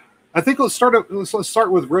 I think let's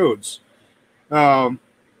start with roads. The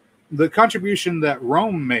contribution that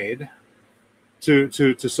Rome made to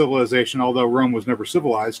civilization, although Rome was never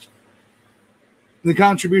civilized, the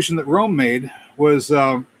contribution that Rome made was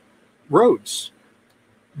roads.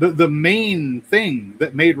 The main thing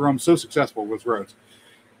that made Rome so successful was roads.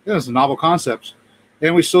 It was a novel concept,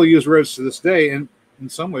 and we still use roads to this day. And in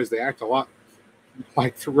some ways, they act a lot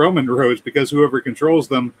like the Roman roads because whoever controls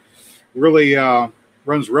them really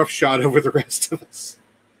runs roughshod over the rest of us.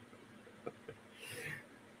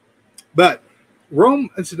 But Rome,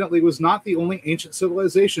 incidentally, was not the only ancient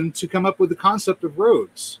civilization to come up with the concept of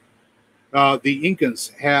roads. The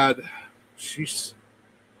Incans had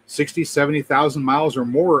 60, 70,000 miles or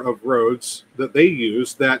more of roads that they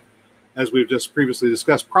used that, as we've just previously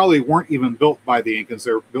discussed, probably weren't even built by the Incans.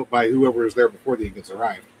 They were built by whoever was there before the Incans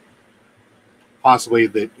arrived. Possibly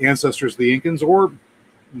the ancestors of the Incans, or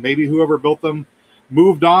maybe whoever built them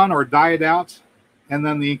moved on or died out, and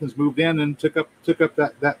then the Incans moved in and took up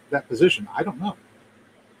that position. I don't know.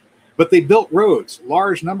 But they built roads,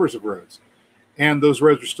 large numbers of roads, and those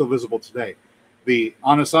roads are still visible today. The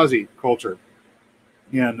Anasazi culture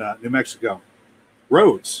in New Mexico,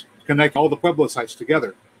 roads connect all the Pueblo sites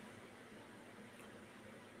together.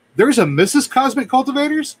 There's a Mrs. Cosmic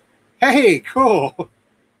Cultivators? Hey, cool.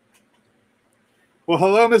 Well,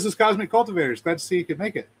 hello, Mrs. Cosmic Cultivators. Glad to see you could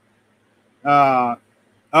make it. Sean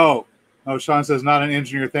says, not an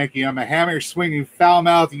engineer, thank you. I'm a hammer-swinging,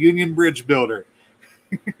 foul-mouthed union bridge builder.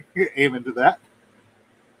 Amen to that.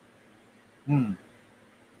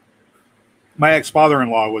 My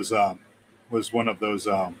ex-father-in-law was one of those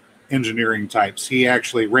engineering types. He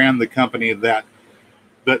actually ran the company that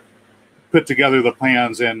put together the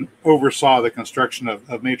plans and oversaw the construction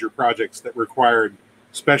of major projects that required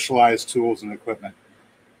specialized tools and equipment.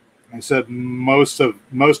 And said most of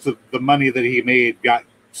the money that he made got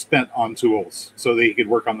spent on tools so that he could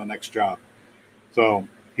work on the next job. So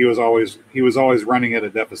he was always running at a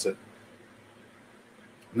deficit.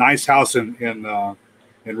 Nice house in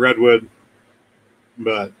Redwood,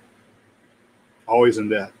 but always in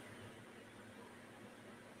debt.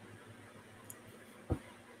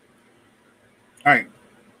 All right.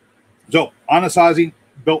 So Anasazi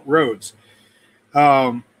built roads.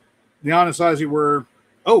 The Anasazi were,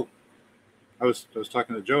 I was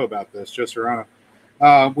talking to Joe about this, Joe Serrano.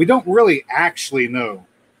 We don't really actually know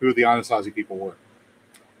who the Anasazi people were.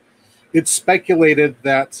 It's speculated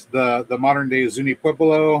that the modern day Zuni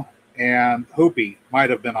Pueblo and Hopi might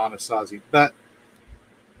have been Anasazi, but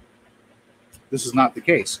this is not the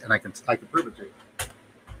case, and I can prove it to you.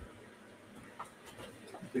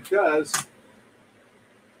 Because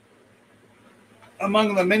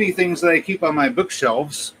among the many things that I keep on my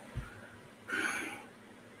bookshelves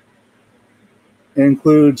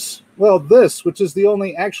includes, this, which is the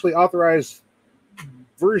only actually authorized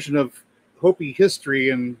version of Hopi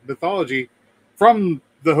history and mythology from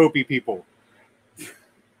the Hopi people.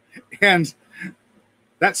 And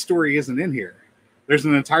that story isn't in here. There's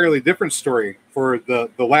an entirely different story for the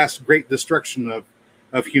last great destruction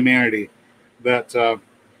of humanity that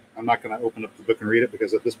I'm not going to open up the book and read it,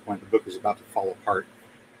 because at this point the book is about to fall apart.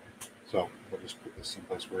 So we'll just put this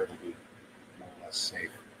someplace where it'll be more or less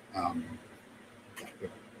safe.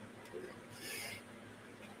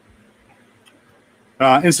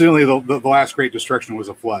 Incidentally, the last great destruction was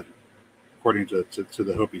a flood, according to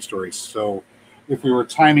the Hopi stories. So if we were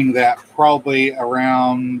timing that, probably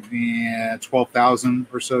around 12,000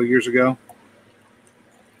 or so years ago,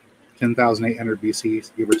 10,800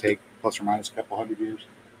 BC, give or take, plus or minus a couple hundred years.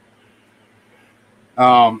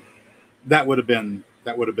 That would have been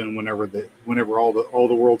whenever all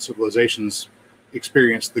the world civilizations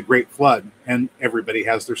experienced the Great Flood, and everybody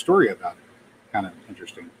has their story about it. Kind of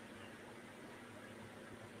interesting.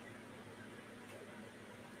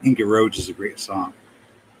 Inca Roads is a great song.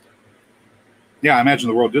 Yeah, I imagine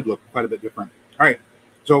the world did look quite a bit different. All right,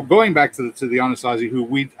 so going back to the Anasazi, who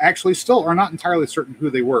we actually still are not entirely certain who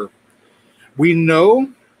they were. We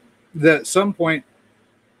know that at some point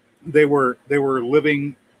they were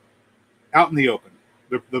living out in the open.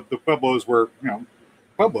 The Pueblos were,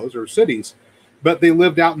 Pueblos or cities, but they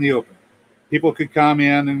lived out in the open. People could come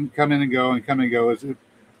in and go. There's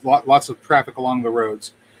lots of traffic along the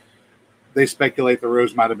roads. They speculate the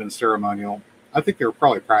roads might have been ceremonial. I think they were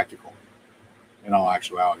probably practical in all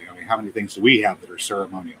actuality. I mean, how many things do we have that are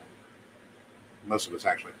ceremonial? Most of it's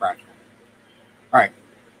actually practical. All right.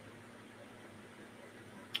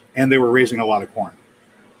 And they were raising a lot of corn.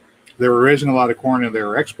 They were raising a lot of corn, and they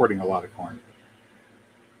were exporting a lot of corn.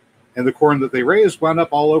 And the corn that they raised wound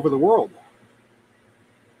up all over the world.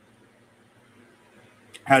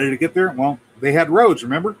 How did it get there? Well, they had roads,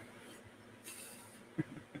 remember?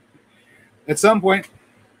 At some point,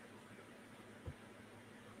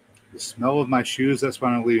 the smell of my shoes, that's why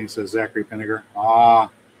I'm leaving, says Zachary Pinniger.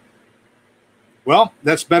 Well,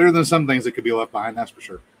 that's better than some things that could be left behind, that's for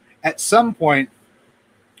sure. At some point,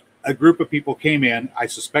 a group of people came in, I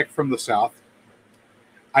suspect from the south.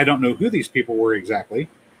 I don't know who these people were exactly,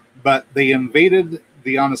 but they invaded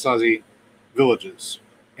the Anasazi villages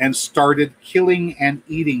and started killing and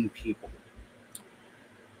eating people.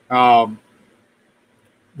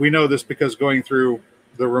 We know this because going through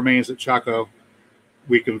the remains at Chaco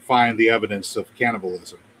we can find the evidence of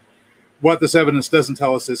cannibalism. What this evidence doesn't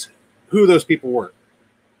tell us is who those people were.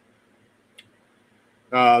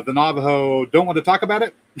 The Navajo don't want to talk about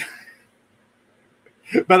it,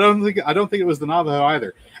 but I don't think it was the Navajo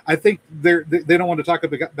either. I think they don't want to talk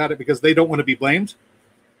about it because they don't want to be blamed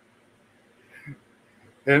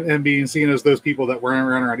and being seen as those people that were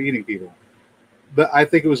running around eating people. But I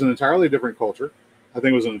think it was an entirely different culture. I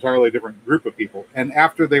think it was an entirely different group of people. And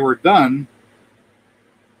after they were done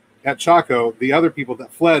at Chaco, the other people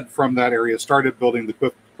that fled from that area started building the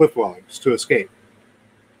cliff dwellings to escape.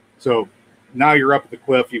 So now you're up at the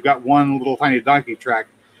cliff. You've got one little tiny donkey track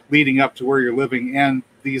leading up to where you're living, and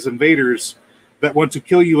these invaders that want to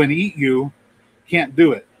kill you and eat you can't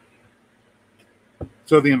do it.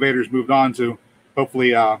 So the invaders moved on to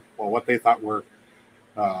hopefully, what they thought were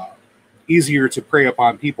easier to prey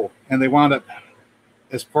upon people. And they wound up,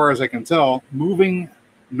 as far as I can tell, moving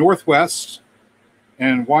northwest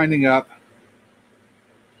and winding up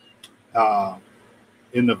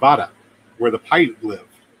in Nevada, where the Paiute lived.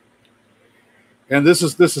 And this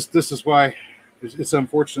is why it's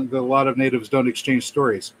unfortunate that a lot of natives don't exchange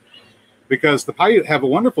stories, because the Paiute have a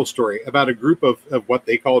wonderful story about a group of what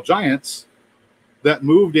they call giants that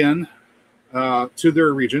moved in to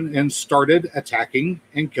their region and started attacking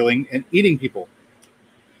and killing and eating people.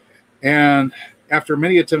 And after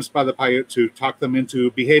many attempts by the Paiute to talk them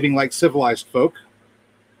into behaving like civilized folk,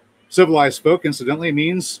 incidentally,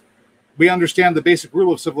 means we understand the basic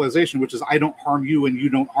rule of civilization, which is I don't harm you and you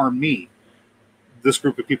don't harm me. This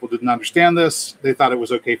group of people didn't understand this. They thought it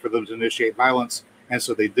was okay for them to initiate violence, and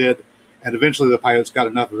so they did. And eventually the Paiutes got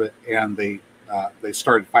enough of it, and they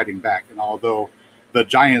started fighting back. And although the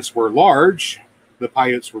giants were large, the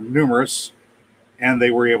Paiutes were numerous, and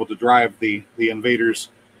they were able to drive the invaders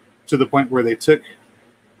to the point where they took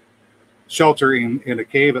shelter in a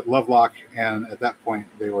cave at Lovelock, and at that point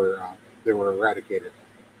they were eradicated.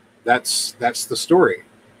 That's the story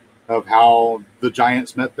of how the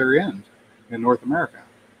giants met their end in North America.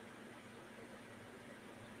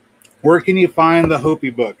 Where can you find the Hopi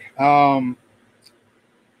book?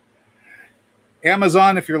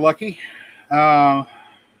 Amazon, if you're lucky.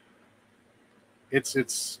 It's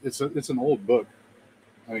an old book.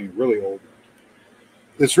 I mean, really old.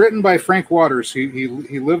 It's written by Frank Waters. He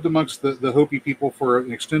lived amongst the Hopi people for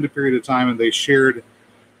an extended period of time, and they shared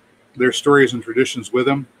their stories and traditions with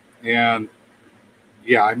him. And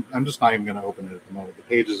yeah, I'm just not even going to open it at the moment. The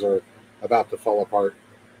pages are about to fall apart.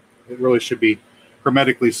 It really should be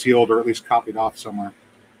hermetically sealed, or at least copied off somewhere.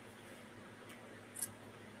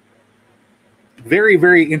 Very,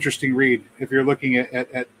 very interesting read if you're looking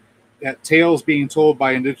at tales being told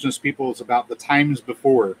by indigenous peoples about the times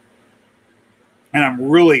before. And I'm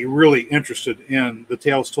really, really interested in the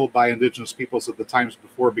tales told by indigenous peoples of the times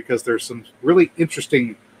before, because there's some really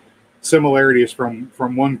interesting similarities from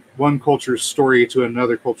one culture's story to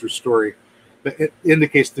another culture's story. But it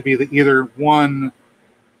indicates to be that either one,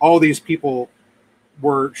 all these people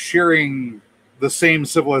were sharing the same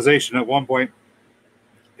civilization at one point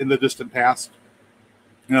in the distant past.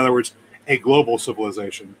 In other words, a global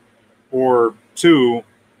civilization. Or two,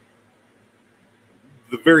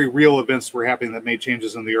 the very real events were happening that made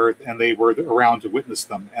changes in the earth, and they were around to witness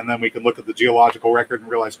them. And then we can look at the geological record and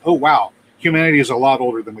realize, oh, wow, humanity is a lot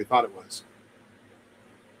older than we thought it was.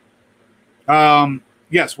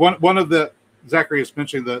 Yes, one of the, Zachary is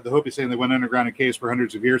mentioning the Hopi saying they went underground in caves for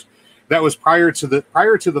hundreds of years. That was prior to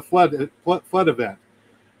the flood event.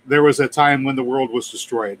 There was a time when the world was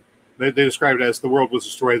destroyed. They described it as the world was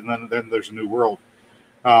destroyed, and then there's a new world.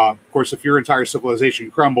 Of course, if your entire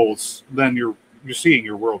civilization crumbles, then you're seeing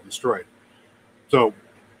your world destroyed. So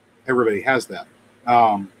everybody has that.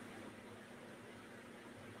 All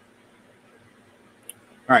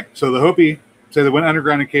right, so the Hopi say they went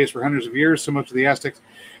underground in caves for hundreds of years, similar to the Aztecs.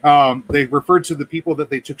 They referred to the people that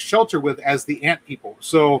they took shelter with as the ant people.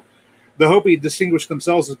 So the Hopi distinguished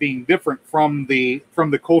themselves as being different from the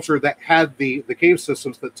culture that had the cave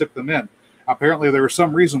systems that took them in. Apparently, there was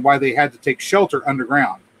some reason why they had to take shelter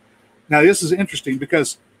underground. Now, this is interesting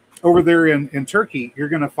because over there in Turkey, you're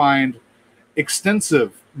going to find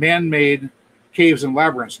extensive man-made caves and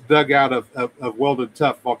labyrinths dug out of welded,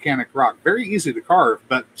 tough volcanic rock. Very easy to carve,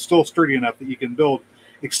 but still sturdy enough that you can build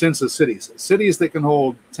extensive cities that can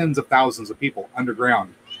hold tens of thousands of people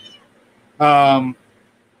underground.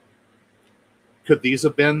 Could these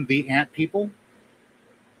have been the ant people?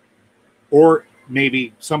 Or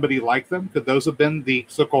maybe somebody like them? Could those have been the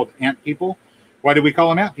so-called ant people? Why do we call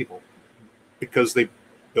them ant people? Because they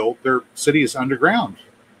built their cities underground,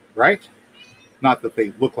 right? Not that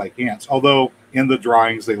they look like ants, although in the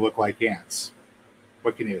drawings they look like ants.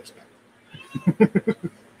 What can you expect?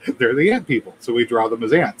 They're the ant people, so we draw them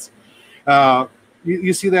as ants.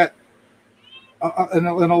 You see that in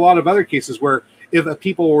a lot of other cases where if a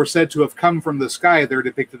people were said to have come from the sky, they're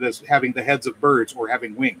depicted as having the heads of birds or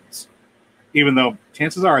having wings. Even though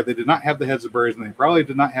chances are they did not have the heads of birds and they probably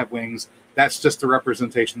did not have wings. That's just the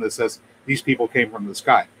representation that says these people came from the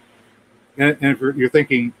sky. And if you're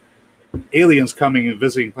thinking aliens coming and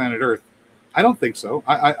visiting planet Earth, I don't think so.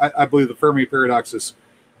 I believe the Fermi paradox is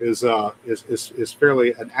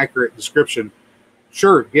fairly an accurate description.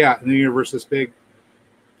 Sure, yeah, in the universe this big,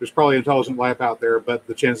 there's probably intelligent life out there, but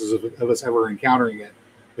the chances of us ever encountering it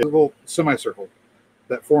is a little semicircle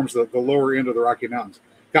that forms the lower end of the Rocky Mountains.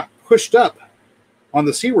 Got pushed up on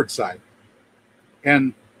the seaward side.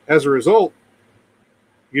 And as a result,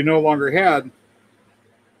 you no longer had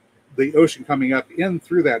the ocean coming up in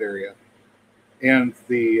through that area. And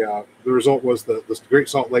the result was the Great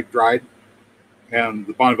Salt Lake dried and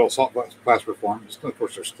the Bonneville Salt Flats were formed. Of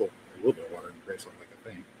course, there's still a little bit of water in the Great Salt Lake, I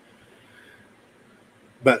think.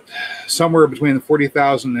 But somewhere between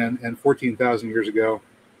 40,000 and 14,000 years ago,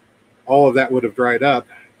 all of that would have dried up.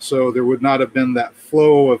 So there would not have been that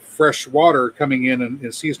flow of fresh water coming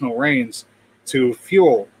in seasonal rains to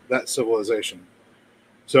fuel that civilization.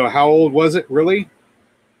 So how old was it really?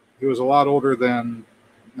 It was a lot older than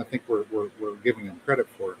I think we're giving them credit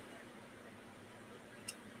for.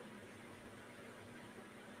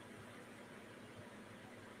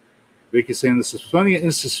 Vicky's saying the Smithsonian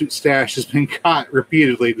Institute stash has been caught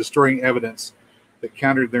repeatedly destroying evidence that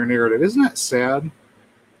countered their narrative. Isn't that sad?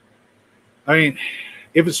 I mean,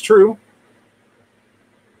 if it's true,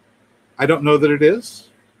 I don't know that it is,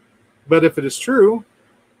 but if it is true,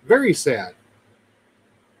 very sad.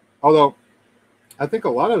 Although, I think a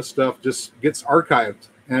lot of stuff just gets archived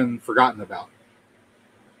and forgotten about.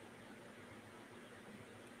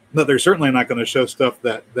 But they're certainly not going to show stuff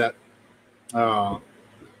that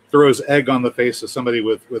throws egg on the face of somebody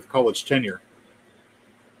with college tenure.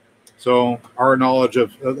 So our knowledge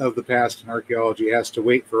of the past and archaeology has to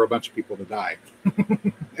wait for a bunch of people to die.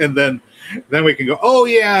 And then we can go, oh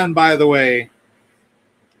yeah, and by the way,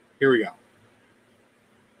 here we go.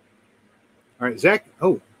 All right, Zach.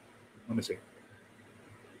 Oh, let me see.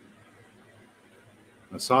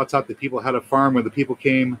 Massaw taught the people how to farm when the people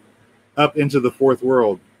came up into the fourth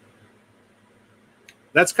world.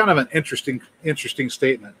 That's kind of an interesting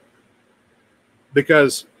statement,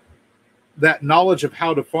 because that knowledge of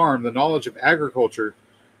how to farm, the knowledge of agriculture,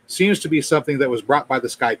 seems to be something that was brought by the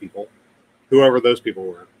sky people, whoever those people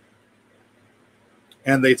were.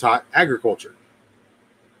 And they taught agriculture.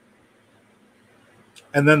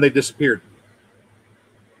 And then they disappeared.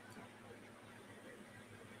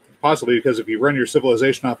 Possibly because if you run your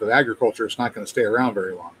civilization off of agriculture, it's not going to stay around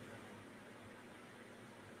very long.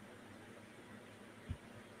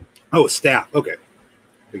 Oh, staff. Okay.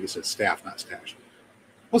 I think it says staff, not stash.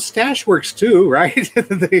 Well, stash works too, right?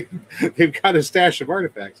 They've got a stash of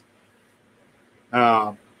artifacts.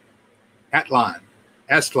 Aztlan.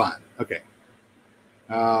 Okay.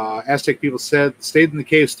 Aztec people stayed in the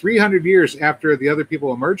caves 300 years after the other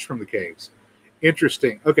people emerged from the caves.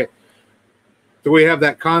 Interesting. Okay. So we have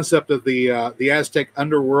that concept of the Aztec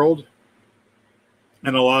underworld,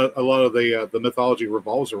 and a lot of the mythology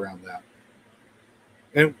revolves around that.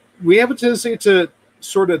 And we have a tendency to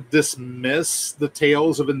sort of dismiss the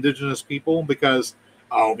tales of indigenous people because,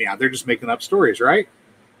 oh yeah, they're just making up stories, right?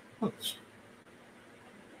 I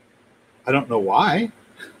don't know why.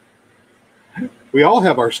 We all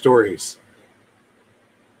have our stories.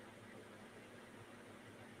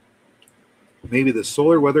 Maybe the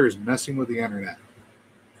solar weather is messing with the internet.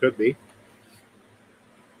 Could be.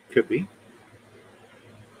 Could be.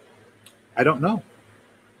 I don't know.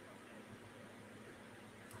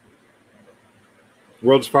 The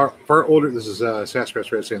world is far older. This is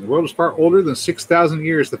Sasscraft Red saying the world is far older than 6,000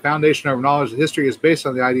 years. The foundation of our knowledge of history is based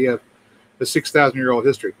on the idea of a 6,000-year-old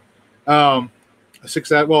history. Well,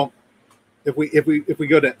 if we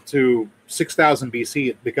go to 6,000 BC,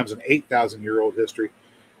 it becomes an 8,000-year-old history.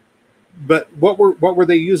 But what were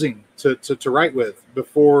they using to write with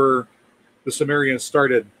before the Sumerians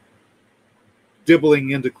started dibbling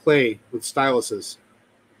into clay with styluses?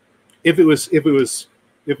 If it was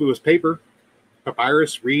paper,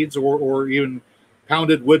 papyrus, reeds, or even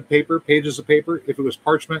pounded wood paper, pages of paper, if it was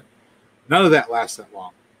parchment, none of that lasts that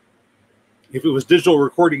long. If it was digital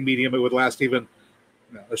recording medium, it would last even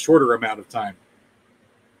a shorter amount of time.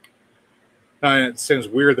 It sounds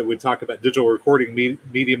weird that we talk about digital recording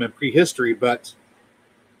medium in prehistory, but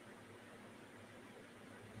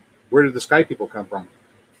where did the sky people come from?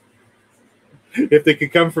 If they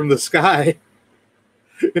could come from the sky,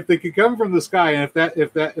 if they could come from the sky, and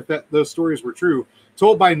if those stories were true,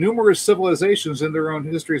 told by numerous civilizations in their own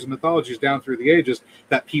histories and mythologies down through the ages,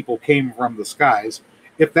 that people came from the skies.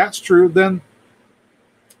 If that's true, then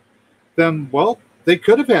well, they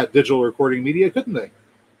could have had digital recording media, couldn't they?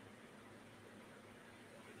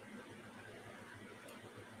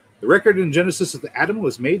 The record in Genesis of Adam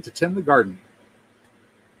was made to tend the garden.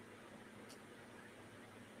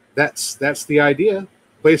 That's the idea.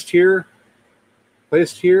 Placed here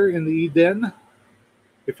in the Eden,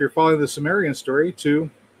 if you're following the Sumerian story,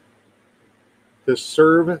 to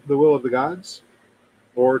serve the will of the gods,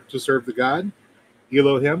 or to serve the god,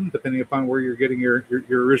 Elohim, depending upon where you're getting your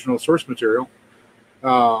original source material.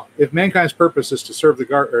 If mankind's purpose is to serve the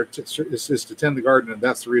garden, or is to tend the garden, and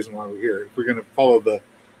that's the reason why we're here. If we're going to follow the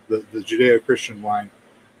Judeo-Christian line,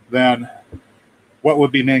 then what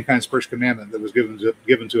would be mankind's first commandment that was given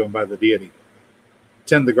to him by the deity?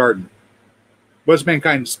 Tend the garden. What's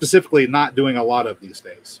mankind specifically not doing a lot of these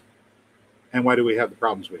days? And why do we have the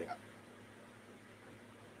problems we have?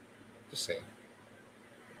 Just saying.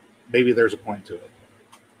 Maybe there's a point to it.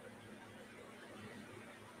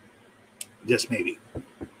 Just maybe.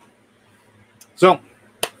 So,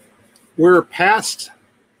 we're past,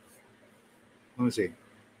 let me see.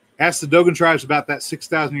 Ask the Dogon tribes about that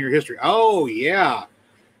 6,000-year history. Oh, yeah.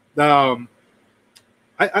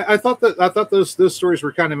 I thought those stories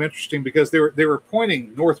were kind of interesting because they were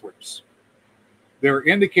pointing northwards. They were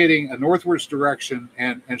indicating a northwards direction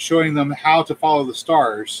and showing them how to follow the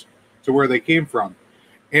stars to where they came from.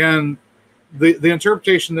 And the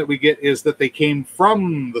interpretation that we get is that they came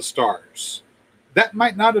from the stars. That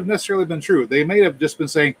might not have necessarily been true. They may have just been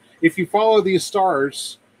saying, if you follow these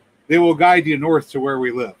stars, they will guide you north to where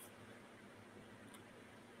we live.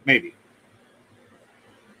 Maybe.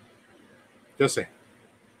 Just saying.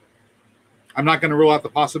 I'm not going to rule out the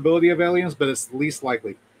possibility of aliens, but it's the least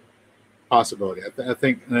likely possibility. I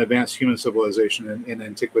think an advanced human civilization in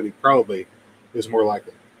antiquity probably is more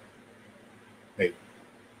likely. Maybe.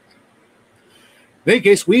 In any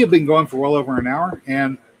case, we have been going for well over an hour,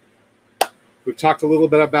 and we've talked a little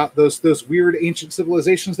bit about those weird ancient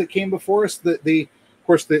civilizations that came before us. Of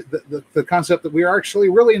course, the concept that we are actually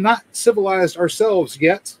really not civilized ourselves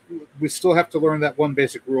yet. We still have to learn that one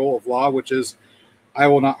basic rule of law, which is, I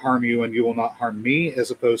will not harm you and you will not harm me,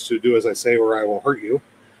 as opposed to do as I say or I will hurt you.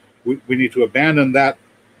 We need to abandon that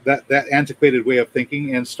antiquated way of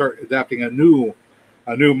thinking and start adapting a new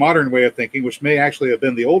modern way of thinking, which may actually have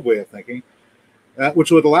been the old way of thinking,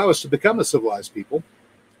 which would allow us to become a civilized people.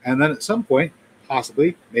 And then at some point,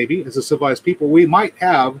 possibly, maybe, as a civilized people, we might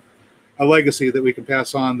have a legacy that we can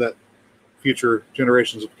pass on that future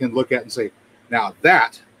generations can look at and say, now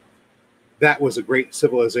that was a great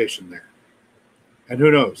civilization there. And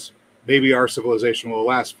who knows, maybe our civilization will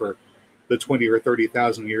last for the 20 or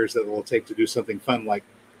 30,000 years that it will take to do something fun like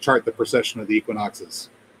chart the precession of the equinoxes.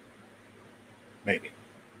 Maybe.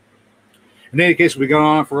 In any case, we've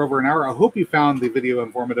gone on for over an hour. I hope you found the video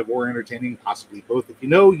informative or entertaining, possibly both. If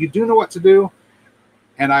you do know what to do.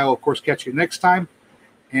 And I will, of course, catch you next time.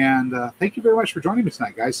 And thank you very much for joining me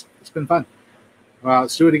tonight, guys. It's been fun.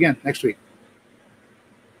 Let's do it again next week.